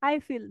 I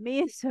feel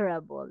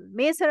miserable.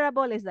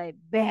 Miserable is like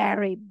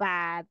very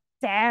bad,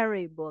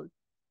 terrible.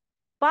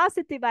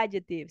 Positive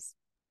adjectives.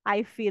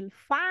 I feel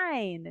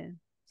fine.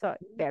 So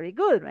very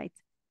good, right?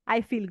 I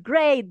feel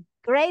great.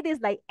 Great is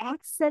like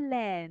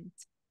excellent.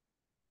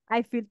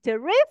 I feel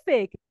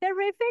terrific.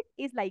 Terrific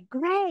is like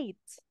great.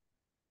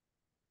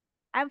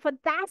 I'm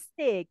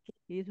fantastic.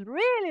 It's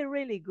really,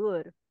 really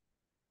good.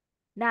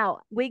 Now,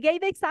 we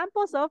gave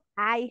examples of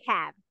I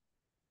have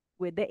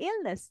with the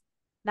illness.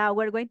 Now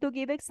we're going to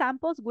give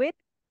examples with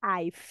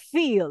I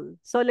feel.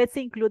 So let's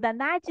include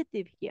an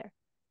adjective here.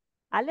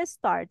 I'll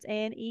start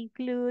and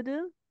include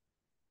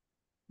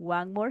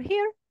one more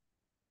here.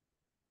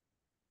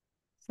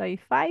 So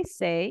if I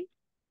say,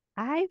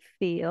 I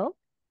feel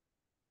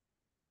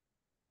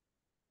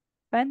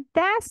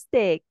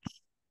fantastic.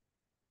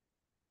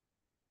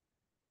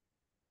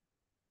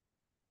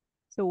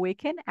 So we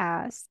can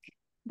ask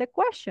the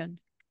question,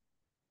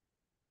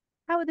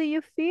 how do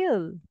you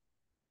feel?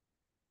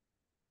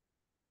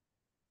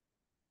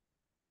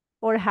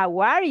 Or how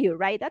are you,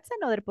 right? That's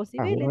another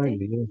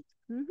possibility.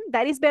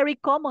 That is very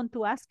common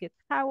to ask it.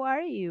 How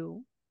are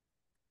you?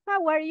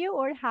 How are you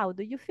or how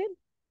do you feel?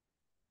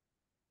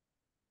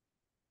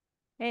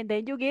 And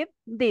then you give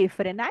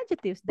different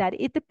adjectives that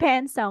it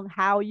depends on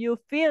how you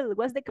feel.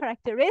 What's the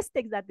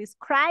characteristics that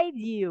describe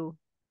you?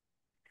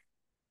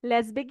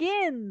 Let's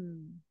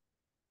begin.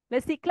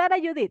 Let's see, Clara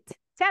Judith,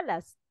 tell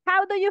us,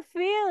 how do you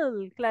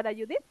feel, Clara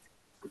Judith?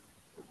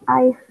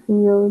 I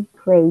feel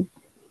great.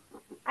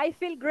 I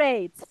feel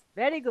great.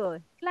 Very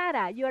good.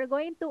 Clara, you are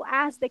going to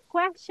ask the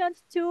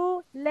questions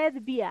to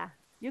Lesbia.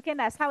 You can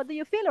ask, how do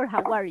you feel or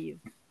how are you?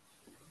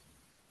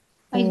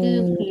 How do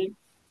you feel?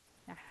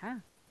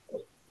 Ajá.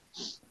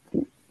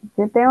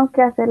 Yo tengo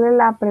que hacerle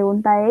la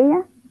pregunta a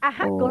ella.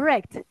 Ajá,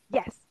 correct.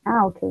 Yes.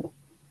 Ah, okay.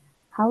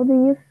 How do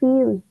you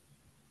feel?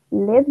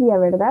 Lesbia,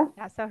 ¿verdad?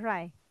 That's all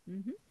right.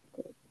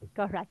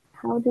 Correct.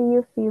 How do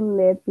you feel,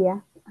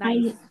 Lesbia?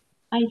 Nice.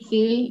 I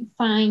feel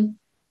fine.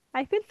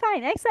 I feel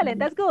fine. Excellent.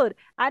 That's good.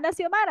 Ana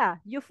Xiomara,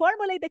 you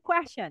formulate the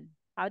question.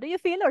 How do you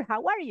feel or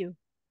how are you?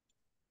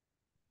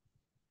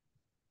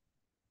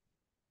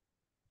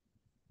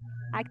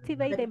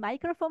 Activate the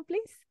microphone,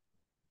 please.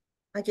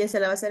 ¿A quién se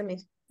la va a hacer,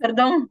 Miss?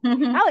 Perdón.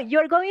 Oh,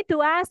 you're going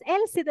to ask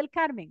Elsie del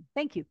Carmen.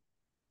 Thank you.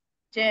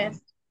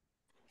 Yes.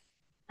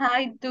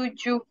 How do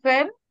you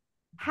feel?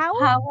 How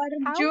are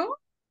how, you?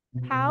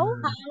 How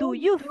do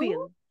you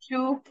feel?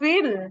 You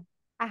feel.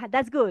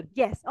 That's good.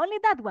 Yes, only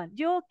that one.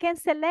 You can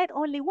select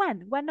only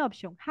one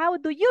option. How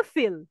do you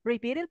feel?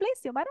 Repeat it, please,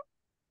 Xiomara.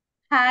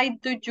 How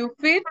do you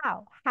feel?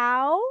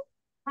 How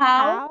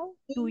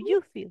do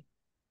you feel?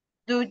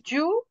 Do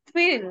you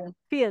feel?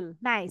 Feel.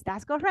 Nice.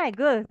 That's correct.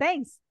 Good.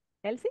 Thanks.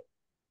 Elsie?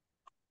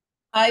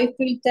 I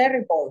feel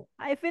terrible.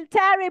 I feel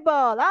terrible.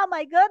 Oh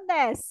my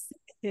goodness.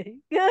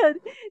 Good.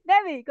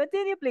 Debbie,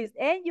 continue, please.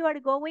 And you are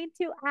going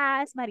to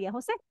ask Maria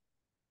Jose.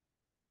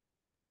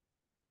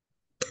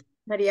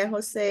 Maria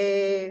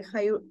Jose,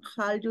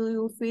 how do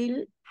you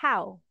feel?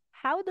 How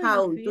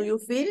do you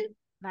feel?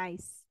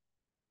 Nice.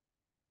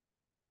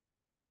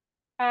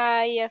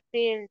 I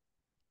feel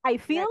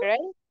great.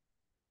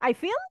 I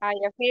feel? I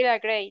feel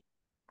great.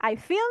 I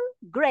feel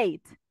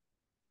great.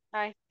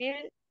 I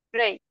feel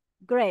great.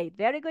 Great.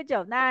 Very good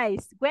job.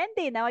 Nice.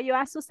 Wendy, now you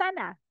ask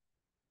Susana.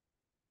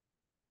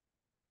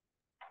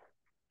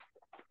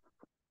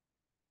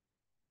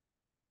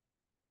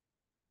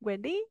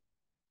 Wendy?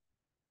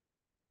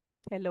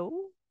 Hello?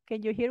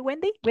 Can you hear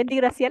Wendy? Wendy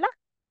Graciela?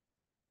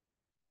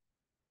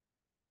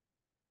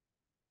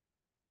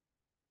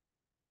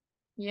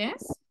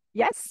 Yes.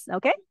 Yes,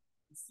 okay.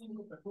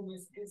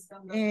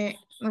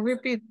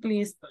 Repeat,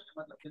 please.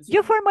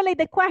 You formulate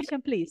the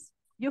question, please.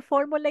 You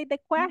formulate the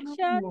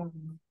question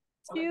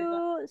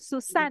to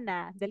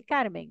Susana del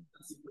Carmen.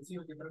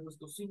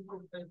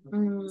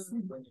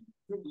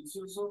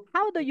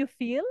 How do you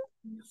feel?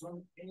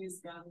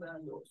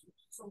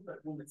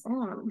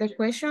 Oh, the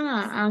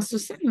question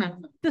Susana.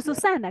 To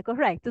Susana,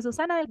 correct. To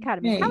Susana del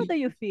Carmen. Okay. How do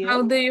you feel?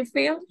 How do you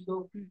feel?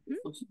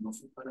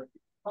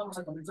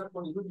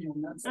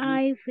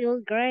 I feel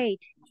great.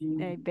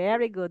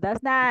 Very good.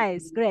 That's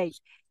nice. Great.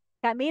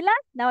 Camila,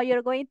 now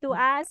you're going to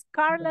ask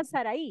Carla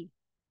Saraí.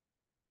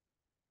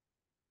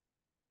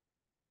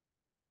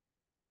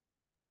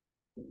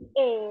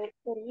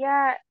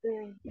 Sería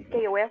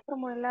que yo voy a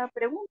formular la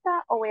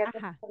pregunta o voy a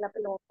contestar la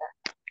pregunta.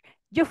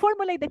 You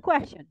formulate the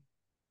question.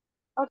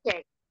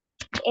 Okay.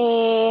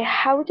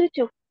 How do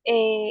you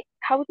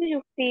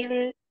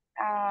feel,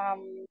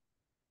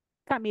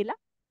 Camila?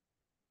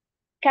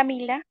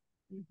 Camila?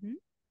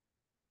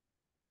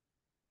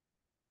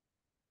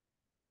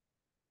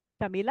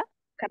 Camila?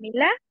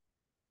 Camila?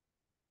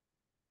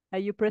 Are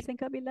you present,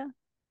 Camila?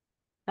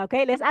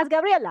 Okay, let's ask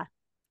Gabriela.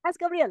 Ask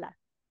Gabriela.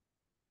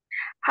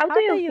 How do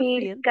you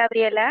feel,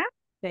 Gabriela?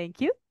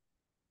 Thank you.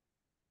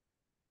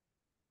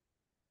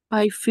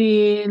 I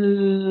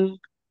feel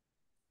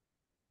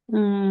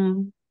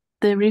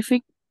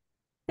terrific.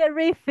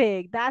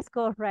 Terrific. That's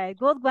correct.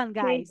 Good one,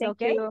 guys.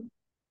 Thank you.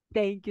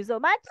 Thank you so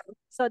much.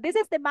 So this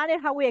is the manner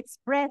how we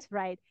express,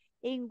 right?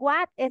 In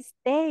what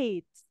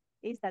state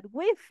is that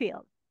we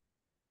feel?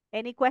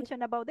 Any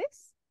question about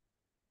this?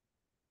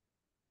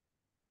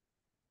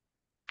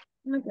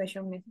 No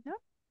question, miss. No?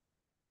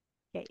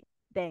 Okay,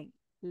 then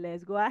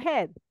let's go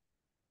ahead.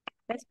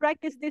 Let's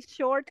practice this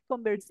short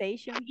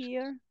conversation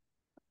here.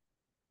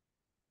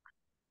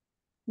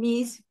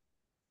 Miss.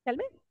 Tell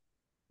me.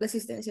 La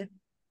asistencia.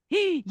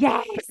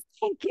 Yes,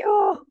 thank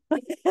you.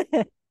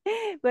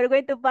 We're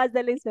going to pass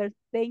the list first.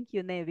 Thank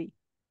you, Nevi.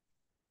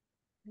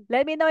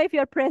 Let me know if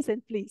you're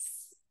present, please.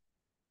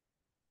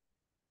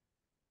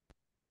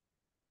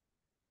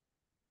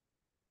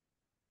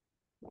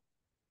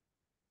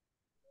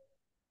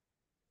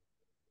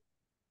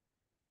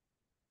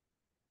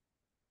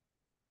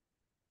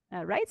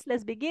 All right, so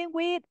let's begin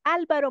with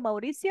Álvaro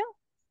Mauricio.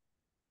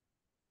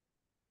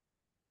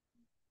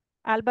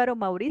 Álvaro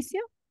Mauricio.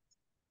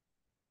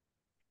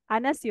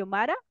 Ana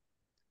Xiomara.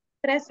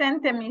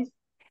 Presente, miss.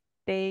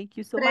 Thank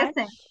you so Present.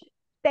 much.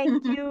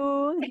 Thank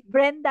you.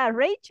 Brenda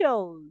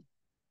Rachel.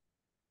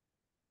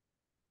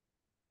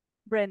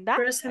 Brenda.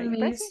 Present, Are you miss.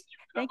 present?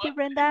 Thank you,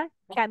 Brenda.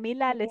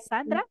 Camila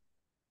Alessandra.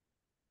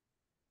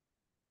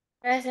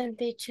 Present,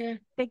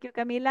 teacher. Thank you,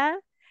 Camila.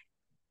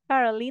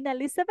 Carolina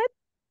Elizabeth.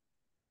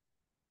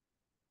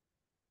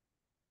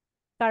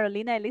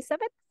 Carolina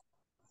Elizabeth.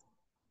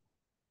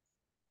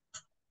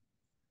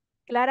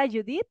 Clara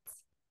Judith.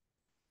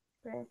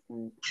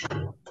 Present.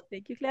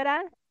 Thank you,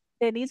 Clara.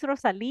 Denise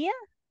Rosalía.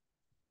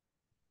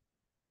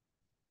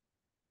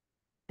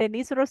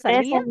 Denise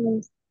Rosalía. Present,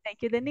 miss.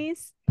 Thank you,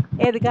 Denise.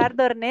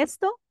 Edgardo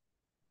Ernesto.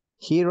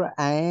 Here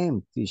I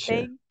am, teacher.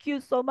 Thank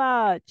you so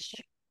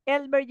much.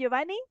 Elmer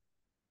Giovanni.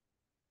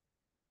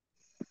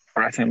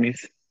 Present,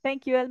 miss.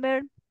 Thank you,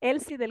 Elmer.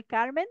 Elsie del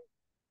Carmen.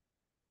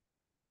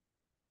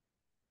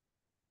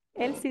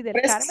 Elsie del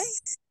Carmen.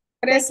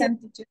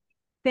 Present, teacher.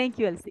 Thank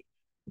you, Elsie.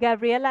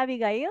 Gabriela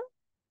Abigail.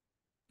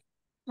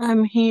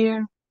 I'm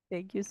here.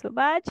 Thank you so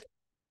much.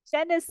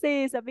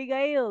 Genesis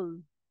Abigail.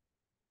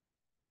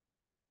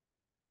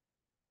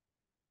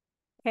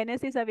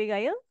 Genesis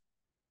Abigail.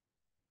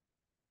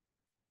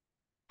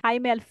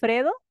 Jaime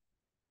Alfredo.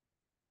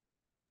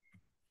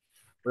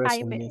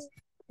 Present, Jaime. miss.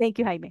 Thank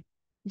you, Jaime.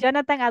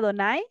 Jonathan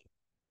Adonai.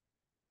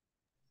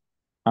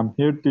 I'm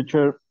here,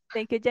 teacher.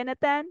 Thank you,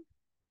 Jonathan.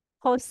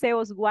 Jose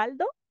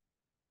Oswaldo.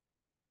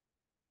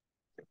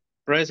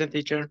 Present,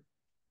 teacher.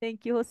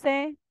 Thank you,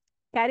 Jose.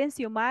 Karen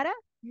Xiomara.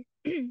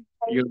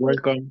 You're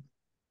welcome.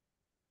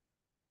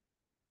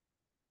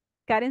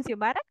 Karen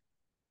Xiomara.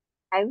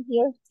 I'm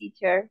here,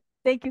 teacher.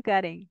 Thank you,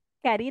 Karen.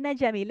 Karina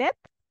Jamilet.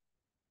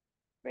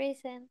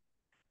 Present.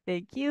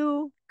 Thank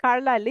you.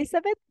 Carla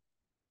Elizabeth.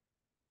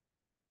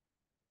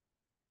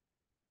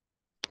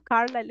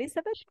 Carla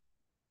Elizabeth.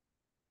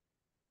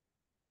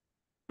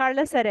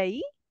 Carla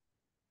Sarai.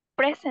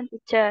 Present,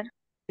 teacher.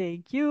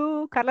 Thank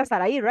you. Carla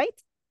Sarai, right?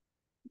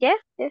 Yes,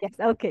 yes. Yes,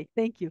 okay,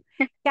 thank you.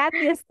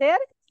 Kathy Esther.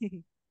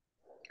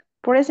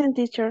 Present,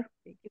 teacher.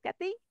 Thank you,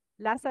 Kathy.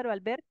 Lázaro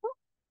Alberto.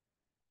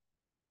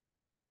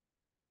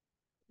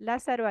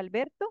 Lázaro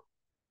Alberto.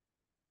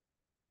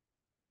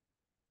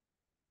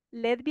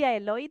 Ledvia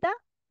Eloida.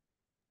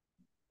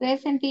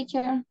 Present,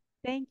 teacher.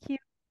 Thank you.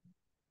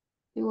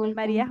 You're welcome.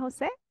 María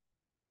José.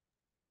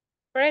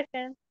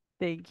 Present.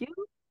 Thank you.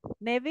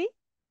 Nevi.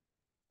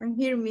 I'm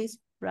here, miss.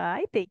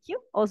 Right, thank you.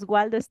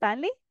 Oswaldo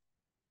Stanley.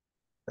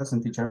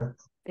 Present, teacher.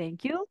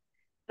 Thank you.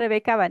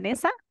 Rebeca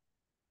Vanessa.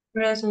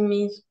 Present,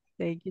 miss.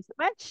 Thank you so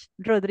much.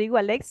 Rodrigo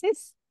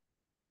Alexis.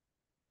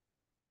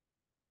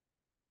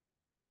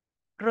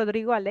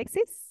 Rodrigo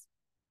Alexis.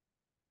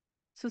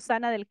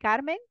 Susana del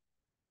Carmen.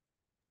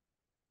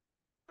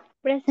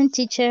 Present,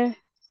 teacher.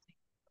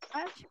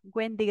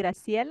 Wendy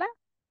Graciela.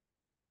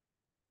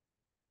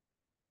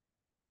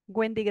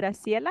 Wendy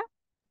Graciela.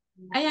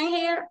 I am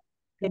here.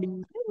 Thank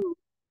you.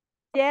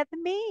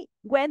 Jedmi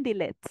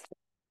Wendylet.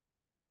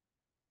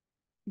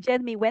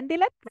 Jedmi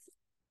Wendylet.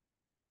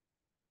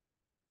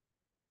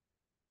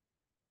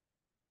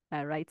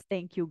 All right,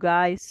 thank you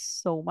guys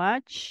so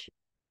much.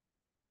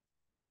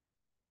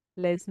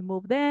 Let's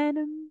move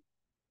then.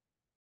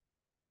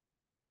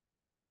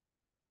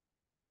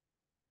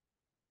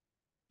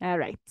 All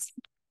right.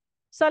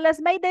 So let's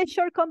make the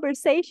short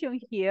conversation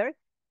here.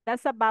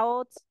 That's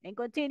about, and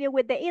continue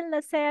with the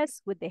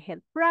illnesses, with the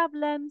health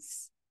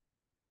problems.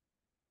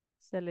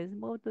 So let's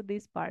move to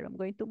this part. I'm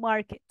going to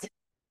mark it.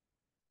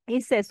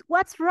 It says,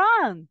 what's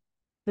wrong?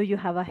 Do you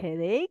have a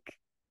headache?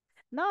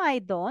 No, I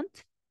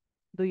don't.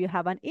 Do you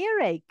have an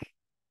earache?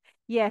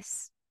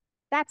 Yes,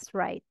 that's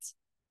right.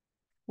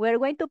 We're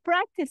going to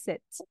practice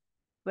it.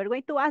 We're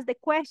going to ask the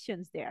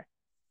questions there.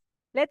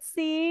 Let's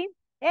see.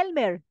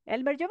 Elmer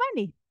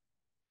Giovanni.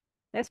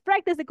 Let's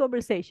practice the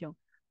conversation.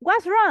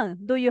 What's wrong?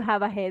 Do you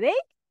have a headache?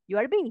 You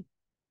are B.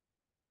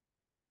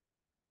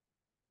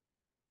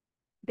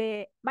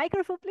 The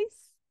microphone, please.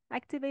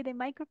 Activate the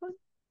microphone.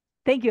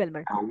 Thank you,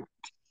 Elmer.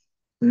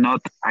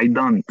 Not, I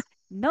don't.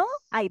 No,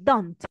 I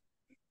don't.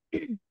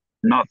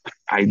 Not,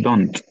 I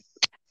don't.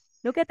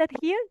 Look at that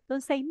here.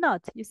 Don't say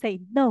not. You say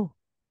no.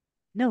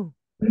 No.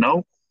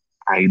 No,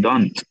 I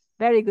don't.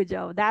 Very good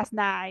job. That's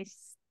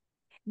nice.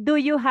 Do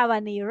you have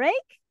an earache?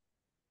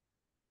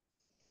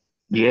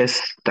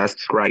 Yes,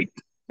 that's right.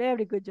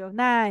 Very good job.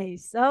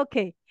 Nice.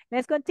 Okay.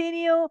 Let's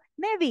continue.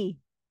 Nevi,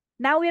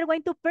 now we are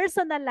going to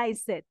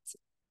personalize it.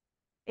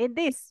 In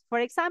this, for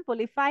example,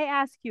 if I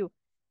ask you,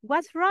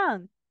 what's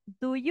wrong?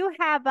 Do you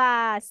have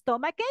a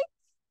stomachache?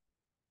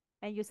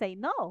 And you say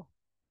no.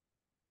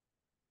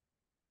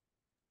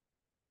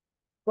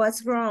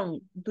 What's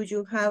wrong? Do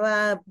you have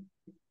a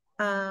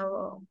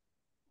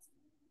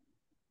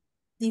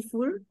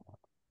default?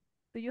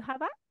 Do you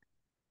have a?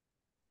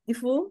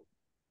 Default?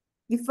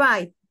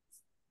 Defy.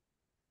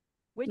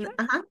 Which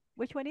one?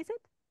 Which one is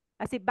it?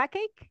 Is it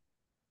backache?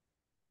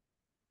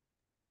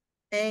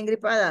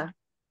 Engripada.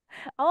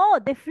 Oh,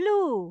 the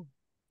flu.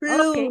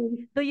 Flu. Okay.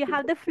 Do you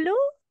have the flu?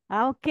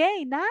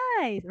 Okay,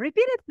 nice.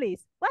 Repeat it,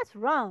 please. What's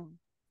wrong?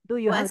 Do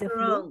you have the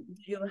flu?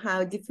 Do you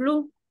have the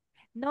flu?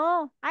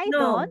 No, I No,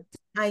 don't.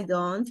 I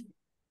don't.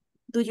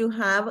 Do you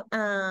have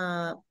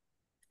a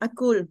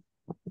cold?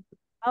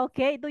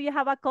 Okay, do you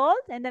have a cold?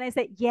 And then I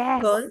say,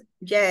 yes. Cold?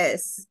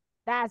 Yes.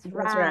 That's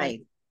right. That's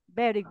right.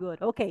 Very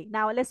good. Okay,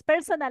 now let's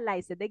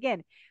personalize it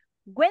again.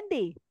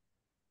 Wendy.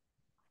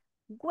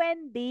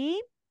 Wendy,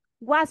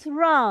 what's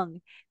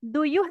wrong?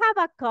 Do you have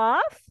a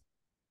cough?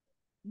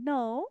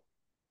 No.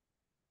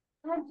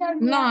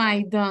 No,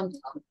 I don't.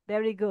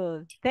 Very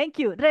good. Thank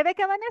you.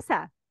 Rebecca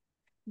Vanessa,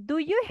 do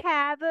you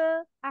have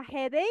a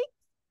headache?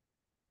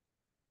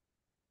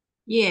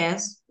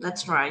 Yes,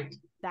 that's right.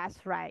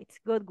 That's right.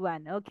 Good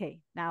one. Okay,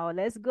 now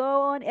let's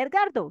go on.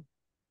 Edgardo.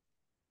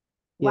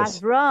 Yes.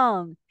 What's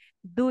wrong?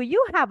 Do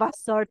you have a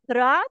sore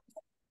throat?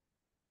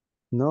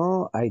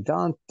 No, I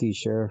don't,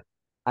 teacher.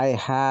 I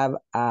have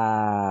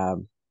a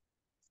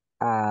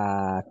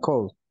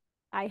cold.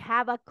 I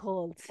have a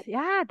cold.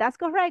 Yeah, that's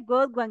correct.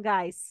 Good one,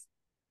 guys.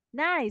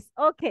 Nice.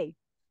 Okay.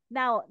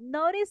 Now,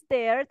 notice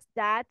there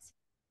that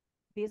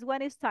this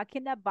one is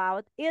talking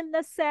about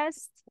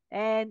illnesses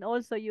and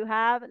also you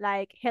have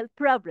like health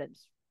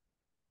problems.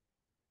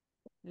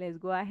 Let's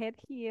go ahead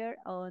here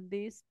on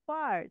this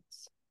part.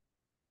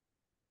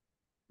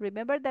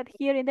 Remember that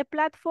here in the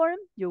platform,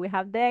 you will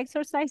have the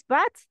exercise,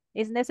 but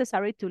it's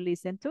necessary to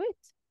listen to it.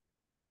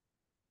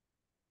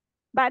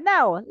 But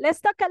now, let's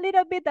talk a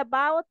little bit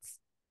about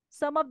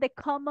some of the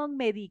common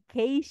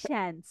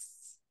medications.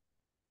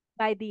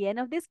 By the end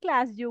of this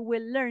class, you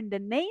will learn the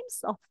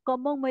names of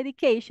common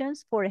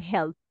medications for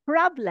health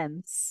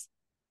problems.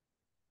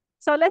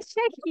 So let's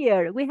check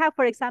here. We have,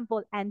 for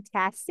example,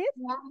 antacid,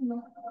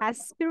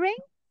 aspirin,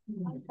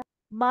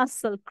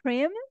 muscle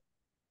cream,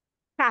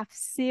 cough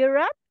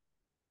syrup,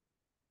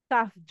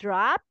 cough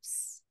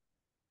drops,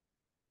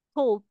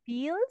 cold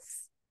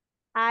pills,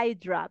 eye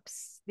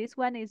drops. This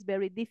one is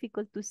very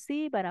difficult to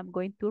see, but I'm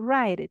going to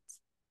write it.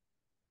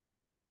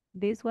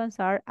 These ones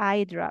are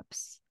eye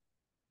drops.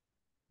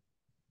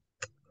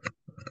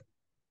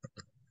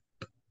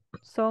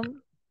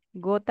 Son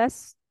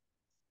gotas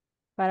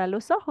para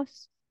los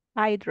ojos.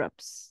 Eye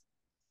drops.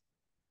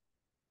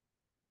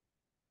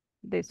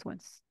 These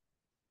ones.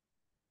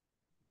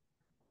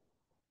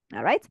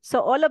 All right.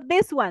 So all of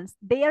these ones,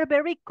 they are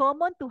very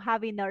common to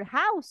have in our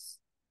house.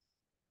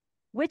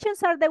 Which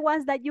ones are the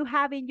ones that you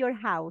have in your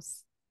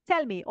house?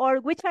 Tell me. Or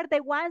which are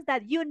the ones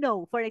that you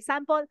know? For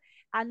example,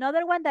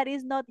 another one that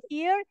is not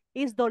here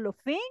is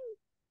Dolofin.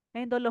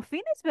 And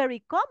Dolofin is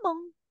very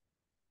common.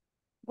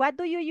 What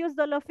do you use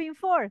Dolofin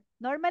for?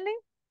 Normally,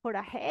 for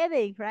a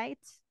headache, right?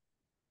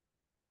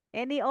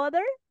 Any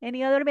other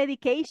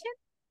medication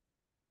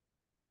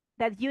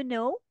that you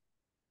know?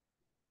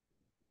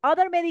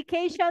 Other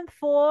medication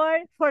for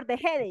the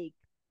headache.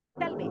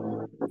 Tell me.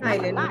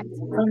 Tylenol.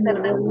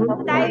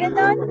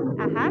 Tylenol.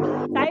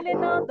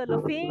 Tylenol,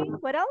 Dolofin.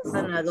 What else?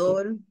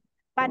 Panadol.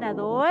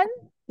 Panadol.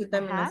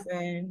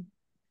 Acetaminophen.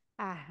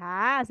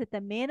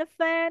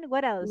 Acetaminophen.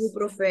 What else?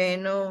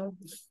 Ibuprofeno.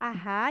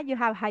 You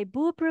have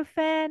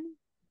ibuprofen.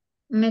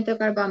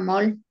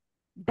 Metocarbamol.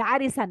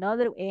 That is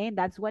another, and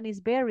that one is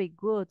very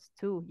good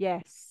too.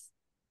 Yes.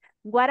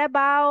 What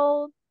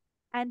about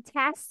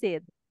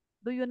antacid?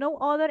 Do you know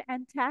other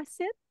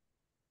antacid?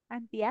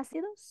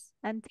 Antiácidos?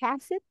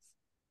 Antacids?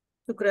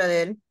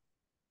 Sucradel.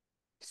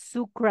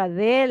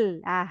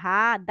 Sucradel.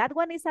 That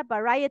one is a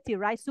variety,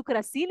 right?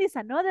 Sucracil is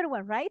another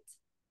one, right?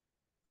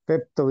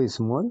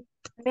 Pepto-Bismol.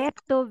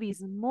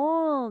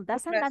 Pepto-Bismol.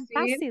 That's an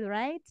antacid,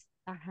 right?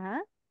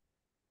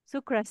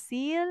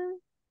 Sucracil.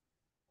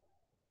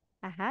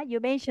 You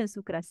mentioned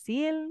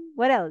sucracil.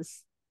 What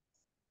else?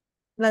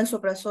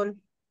 Lansoprazole.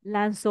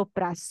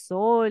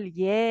 Lansoprazole,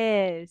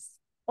 yes.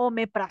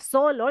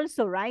 Omeprazole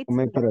also, right?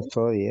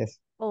 Omeprazole, yes.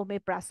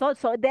 Omeprazole.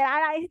 So there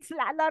are a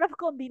lot of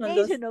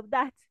combination of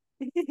that.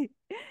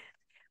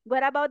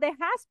 What about the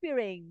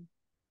aspirin?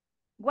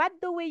 What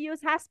do we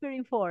use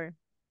aspirin for?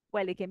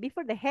 Well, it can be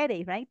for the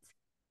headache, right?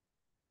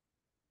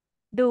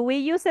 Do we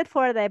use it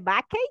for the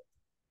backache?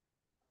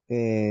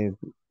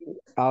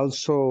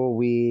 Also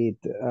with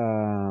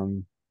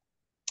the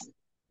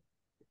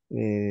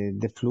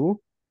flu.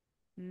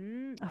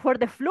 For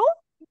the flu?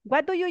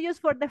 What do you use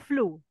for the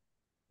flu?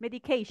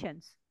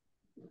 Medications.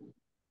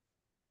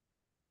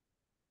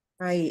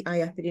 Hay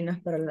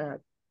aspirinas para la...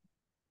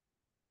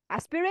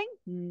 Aspirin?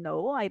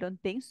 No, I don't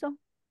think so.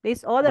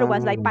 These other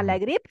ones, like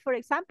palagrip, for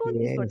example,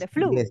 is for Yes, the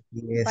flu. yes,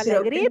 yes.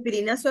 Creo que Palagrip,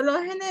 aspirina solo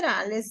es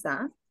generales,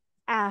 ¿ah?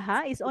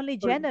 it's only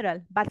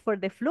general. But for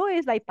the flu,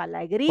 it's like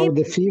palagrip.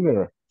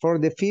 For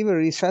the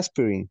fever is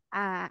aspirin.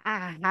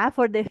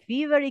 For the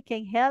fever, it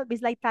can help.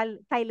 It's like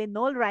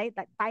Tylenol, right?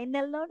 That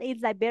Tylenol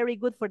is like very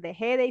good for the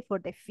headache. For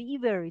the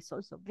fever, it's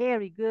also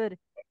very good.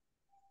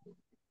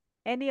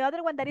 Any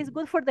other one that is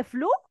good for the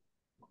flu?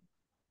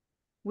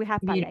 We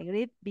have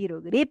palagrip,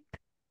 virogrip.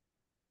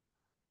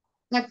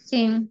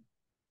 Vaccine.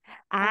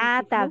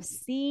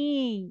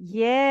 Tafsine.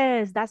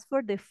 Yes, that's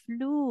for the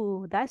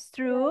flu. That's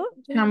true.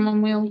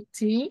 Chamomile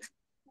tea.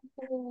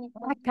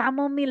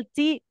 Chamomile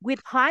tea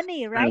with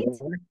honey, right?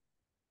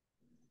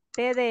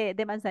 Té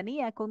de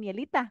manzanilla con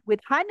mielita with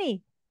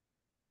honey.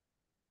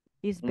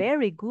 It's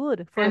very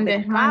good for And the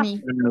the cough.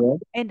 honey.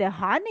 And the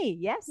honey,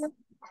 yes.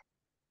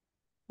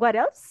 What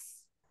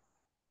else?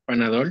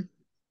 Panadol.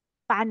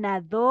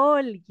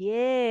 Panadol,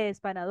 yes.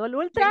 Panadol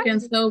Ultra. Chicken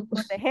soup.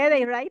 For the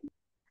headache, right?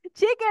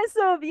 Chicken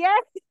soup,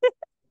 yes.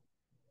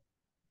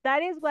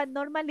 That is what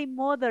normally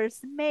mothers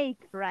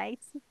make, right?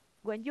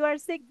 When you are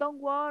sick, don't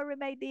worry,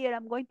 my dear.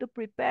 I'm going to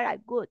prepare a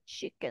good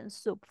chicken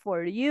soup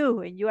for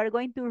you, and you are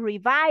going to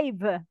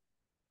revive.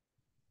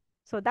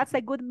 So that's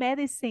a good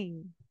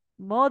medicine.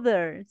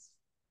 Mothers,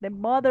 the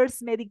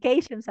mothers'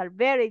 medications are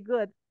very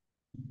good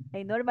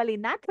and normally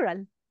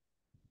natural.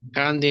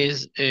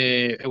 Candies,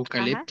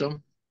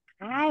 eucalipto.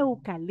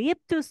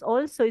 Eucalyptus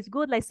also is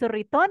good, like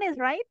sorritones,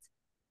 right?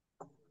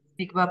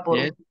 Big Vaporub.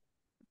 Yes.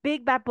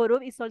 Big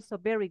Vaporub is also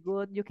very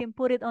good. You can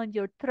put it on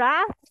your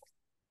throat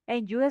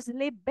and you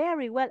sleep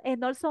very well.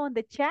 And also on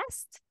the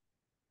chest,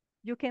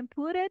 you can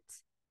put it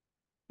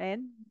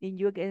and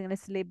you can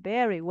sleep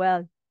very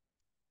well.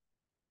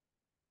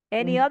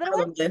 Any other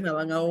one?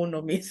 Dejaban a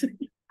uno, miss.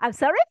 I'm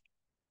sorry?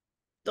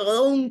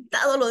 Todo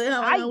untado lo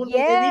dejaban a uno.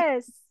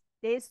 Yes,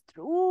 it's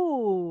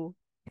true.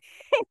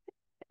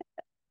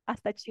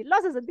 Hasta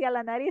chilosa sentía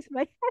la nariz.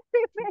 I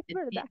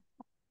remember that.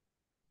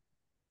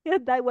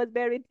 That was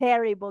very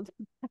terrible.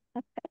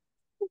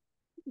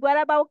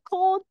 What about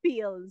cold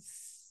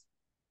pills?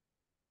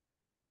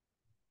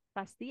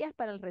 Pastillas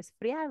para el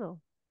resfriado.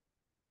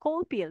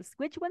 Cold pills.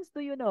 Which ones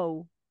do you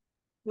know?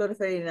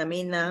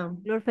 Clorfenamina.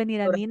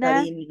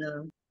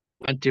 Clorfenamina.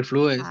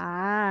 Antiflues.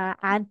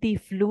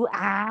 Anti-flu.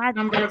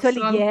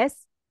 Actually,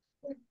 yes.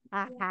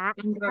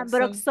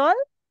 Ambroxol.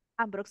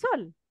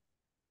 Ambroxol.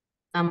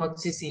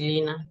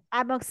 Amoxicillina.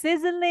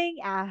 Amoxicillin.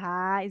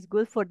 It's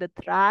good for the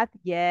throat.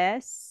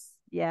 Yes.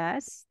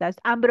 Yes. That's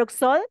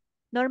Ambroxol.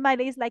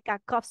 Normally it's like a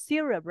cough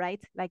syrup,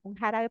 right? Like un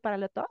jarabe para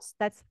la tos.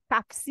 That's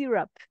cough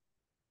syrup.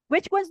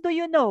 Which ones do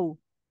you know?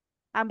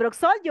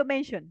 Ambroxol you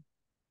mentioned.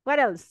 What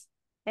else?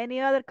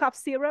 Any other cough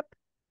syrup?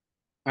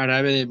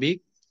 Jarabe de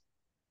Vic.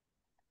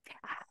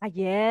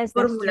 Yes,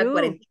 that's Fórmula true.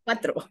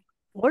 44.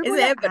 Formula,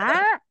 Ese es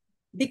verdad.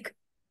 Vic.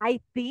 I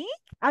think.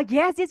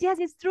 Yes,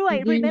 it's true. I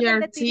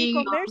remember the TV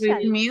commercial.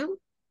 With milk,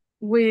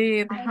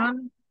 with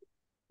honey.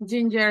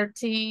 Ginger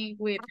tea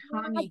with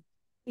honey.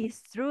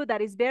 It's true.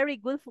 That is very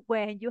good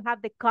when you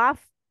have the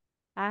cough.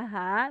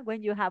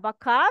 When you have a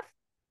cough,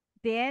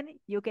 then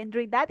you can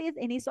drink that,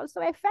 and it's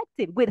also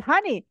effective with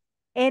honey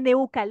and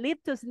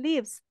eucalyptus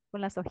leaves.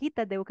 Con las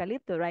hojitas de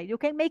eucalipto, right? You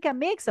can make a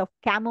mix of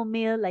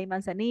chamomile, like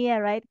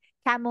manzanilla, right?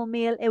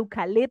 Chamomile,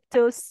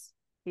 eucalyptus.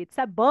 It's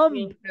a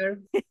bomb.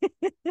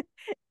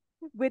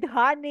 With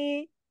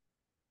honey.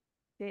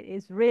 It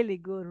is really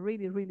good,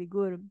 really, really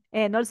good.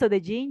 And also the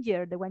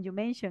ginger, the one you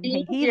mentioned,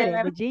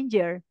 jengibre, the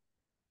ginger.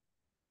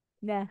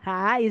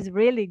 Is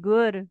really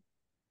good.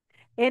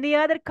 Any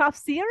other cough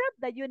syrup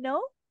that you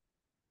know?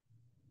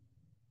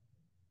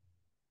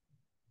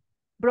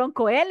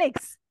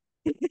 Bronchoelix.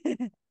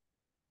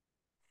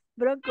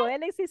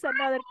 Bronchoelix is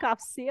another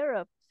cough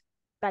syrup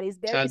that is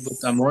very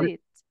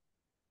sweet.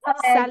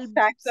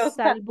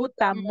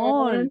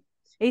 Salbutamol.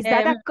 Is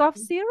that a cough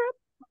syrup?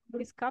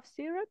 Is cough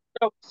syrup?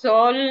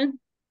 Broxol.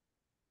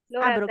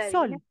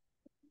 Broxol.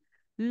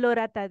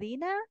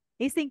 Loratadina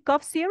is in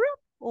cough syrup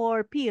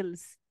or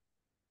pills?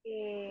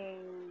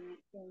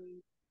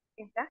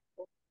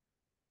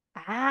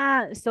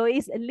 So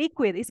it's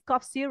liquid, it's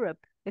cough syrup.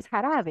 It's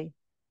jarabe,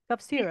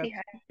 cough syrup.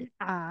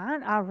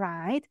 All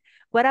right.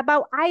 What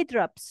about eye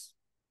drops?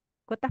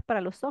 Gotas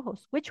para los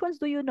ojos. Which ones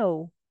do you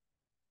know?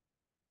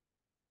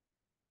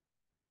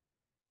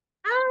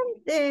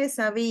 Antes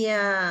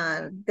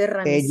había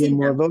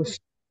terramicina.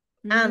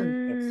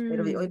 Antes,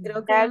 pero hoy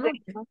creo que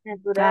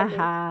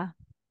no.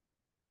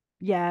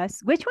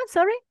 Yes. Which one,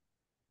 sorry?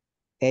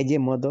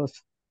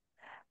 Egemo2.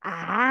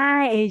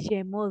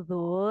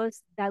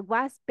 Egemo2. That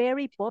was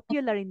very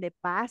popular in the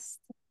past.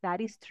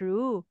 That is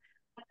true.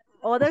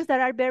 Others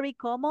that are very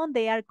common,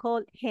 they are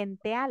called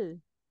genteal.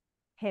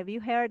 Have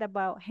you heard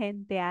about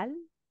genteal?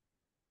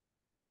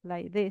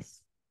 Like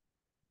this.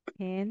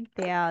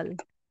 Genteal.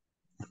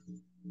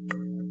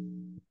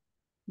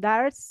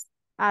 Those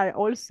are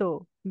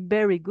also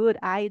very good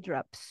eye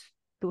drops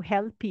to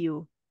help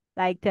you,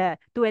 like to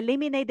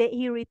eliminate the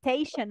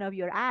irritation of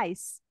your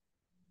eyes.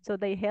 So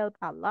they help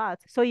a lot.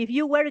 So if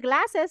you wear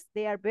glasses,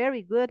 they are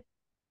very good.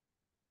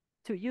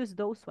 to use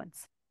those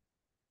ones.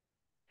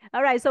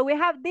 All right, so we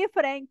have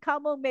different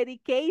common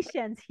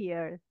medications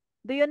here.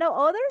 Do you know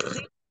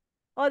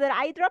other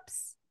eye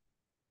drops?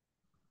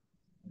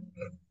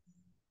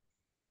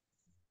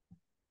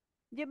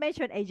 You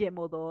mentioned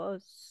HMO2.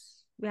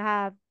 We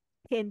have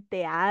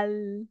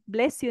Genteal.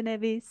 Bless you,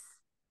 Nevis.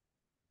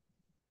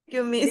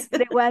 You miss.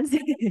 The ones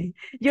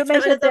you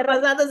mentioned.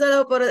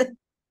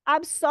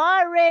 I'm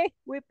sorry.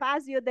 We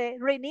passed you the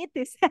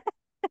rhinitis.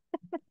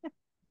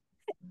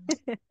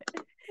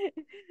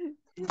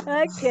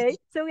 Okay,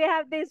 so we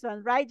have this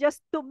one, right?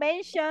 Just to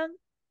mention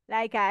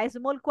like a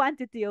small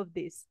quantity of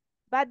this.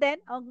 But then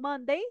on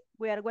Monday,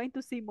 we are going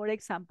to see more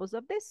examples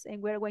of this,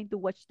 and we're going to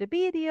watch the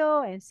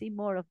video and see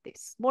more of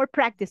this, more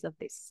practice of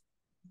this.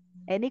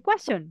 Any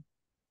question?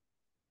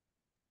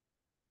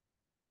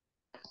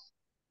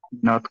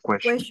 Not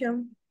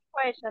question.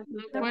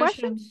 No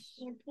questions?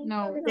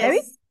 No. Mary?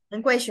 Yes.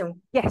 And question.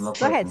 Yes, go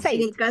ahead, say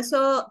En it. el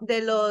caso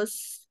de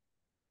los,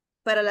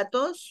 para la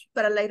tos,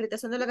 para la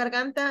irritación de la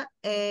garganta,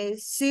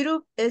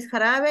 syrup es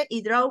jarabe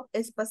y drop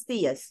es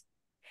pastillas.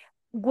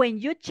 When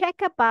you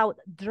check about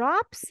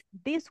drops,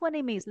 this one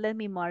it means, let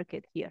me mark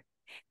it here.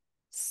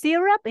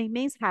 Syrup, it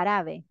means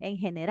jarabe en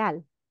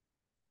general.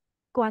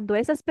 Cuando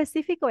es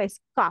específico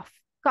es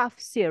cough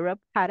syrup,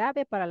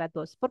 jarabe para la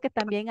tos, porque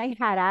también hay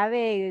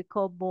jarabe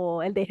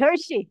como el de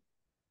Hershey.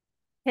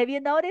 Have you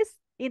noticed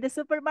in the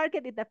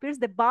supermarket it appears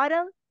the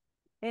bottle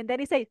and then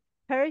it says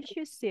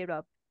Hershey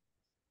syrup.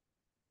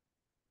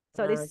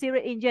 So this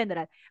syrup in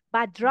general,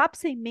 but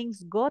drops it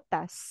means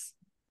gotas.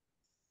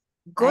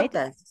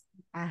 Gotas.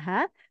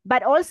 Right?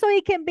 But also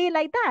it can be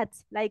like that,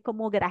 like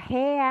como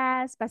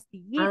grajeas,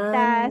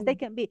 pastillitas, they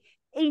can be.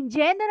 In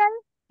general,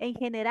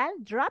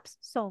 drops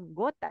son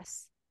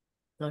gotas.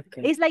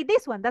 Okay. It's like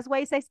this one. That's why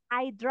it says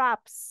eye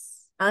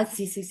drops.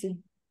 Sí.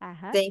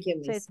 Thank you,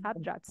 Miss. So it's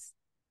hot drops.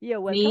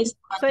 You're welcome. Miss,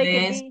 So it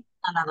can es be.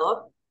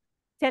 inhalador.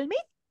 Tell me.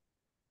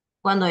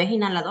 Cuando es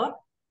inhalador.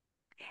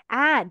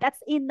 That's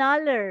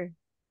inhaler,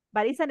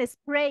 but it's a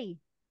spray.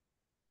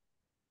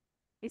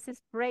 It's a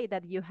spray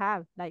that you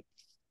have, like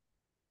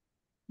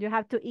you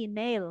have to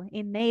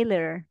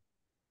inhaler.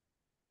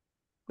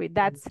 With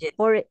that, yes.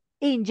 Or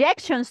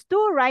injections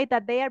too, right?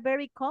 That they are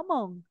very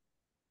common.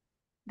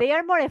 They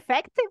are more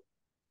effective.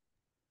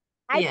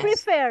 I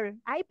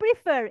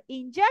prefer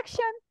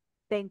injection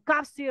than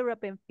cough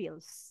syrup and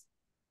pills.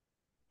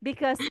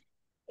 Because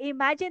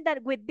imagine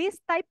that with this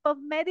type of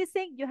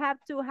medicine, you have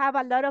to have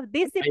a lot of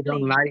discipline. I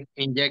don't like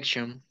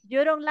injection.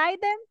 You don't like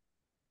them?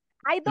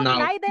 I don't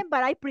like them,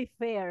 but I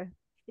prefer.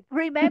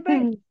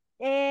 Remember,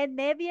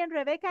 Nevi and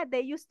Rebecca,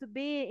 they used to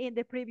be in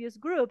the previous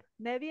group.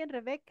 Nevi and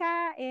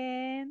Rebecca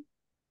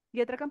y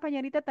otra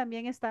compañerita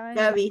también estaba en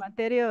el grupo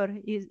anterior.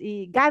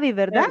 Y Gaby,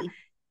 ¿verdad? Gaby.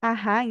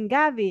 Ajá, en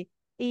Gaby.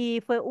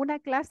 Y fue una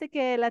clase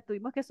que la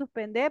tuvimos que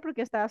suspender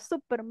porque estaba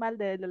súper mal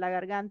de la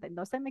garganta y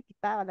no se me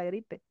quitaba la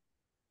gripe.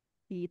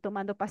 Y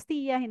tomando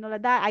pastillas y no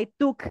las da. I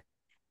took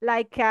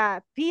like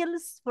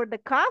pills for the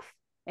cough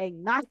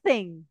and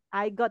nothing.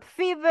 I got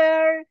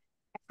fever,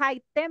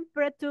 high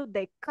temperature,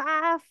 the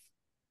cough,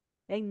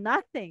 and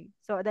nothing.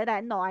 So that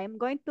I'm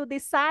going to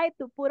decide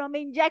to put on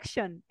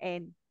injection.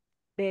 And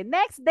the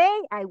next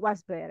day I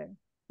was better.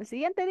 El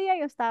siguiente día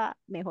yo estaba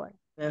mejor.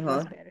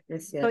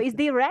 So it's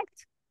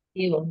direct.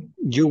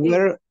 You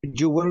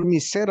were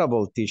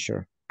miserable,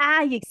 teacher.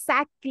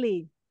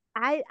 Exactly.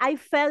 I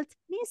felt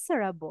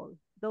miserable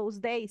those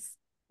days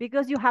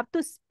because you have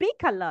to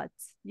speak a lot.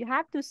 You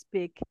have to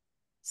speak.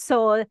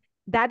 So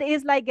that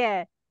is like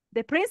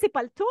the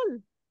principal tool,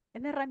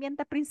 la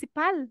herramienta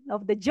principal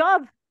of the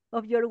job,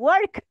 of your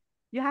work.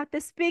 You have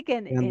to speak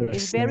and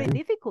it's very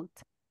difficult.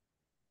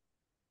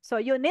 So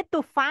you need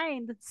to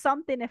find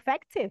something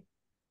effective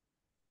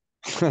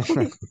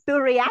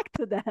to react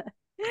to that.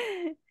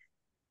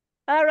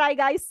 All right,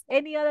 guys.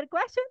 Any other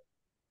question?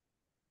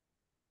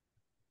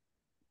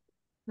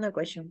 No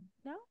question.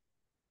 No?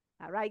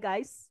 All right,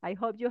 guys. I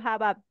hope you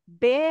have a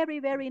very,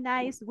 very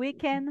nice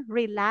weekend.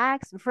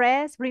 Relax,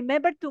 rest.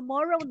 Remember,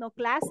 tomorrow, no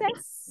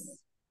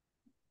classes.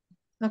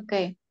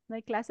 Okay. No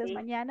hay clases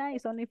mañana.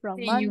 It's only from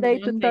Monday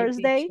to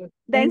Thursday.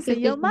 Then see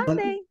you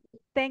Monday.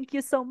 Thank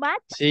you so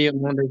much. See you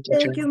Monday, teacher.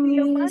 Thank you,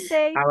 Miss.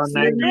 Monday. Have a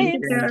Sweet nice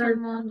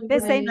dreams. The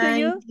same to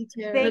you.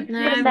 Thank you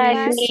so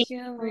much.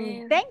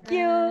 Thank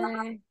you.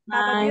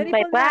 Have a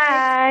beautiful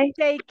night.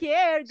 Take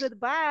care.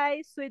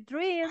 Goodbye. Sweet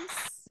dreams.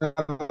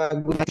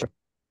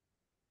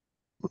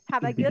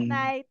 Have a good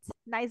night.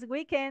 Nice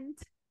weekend.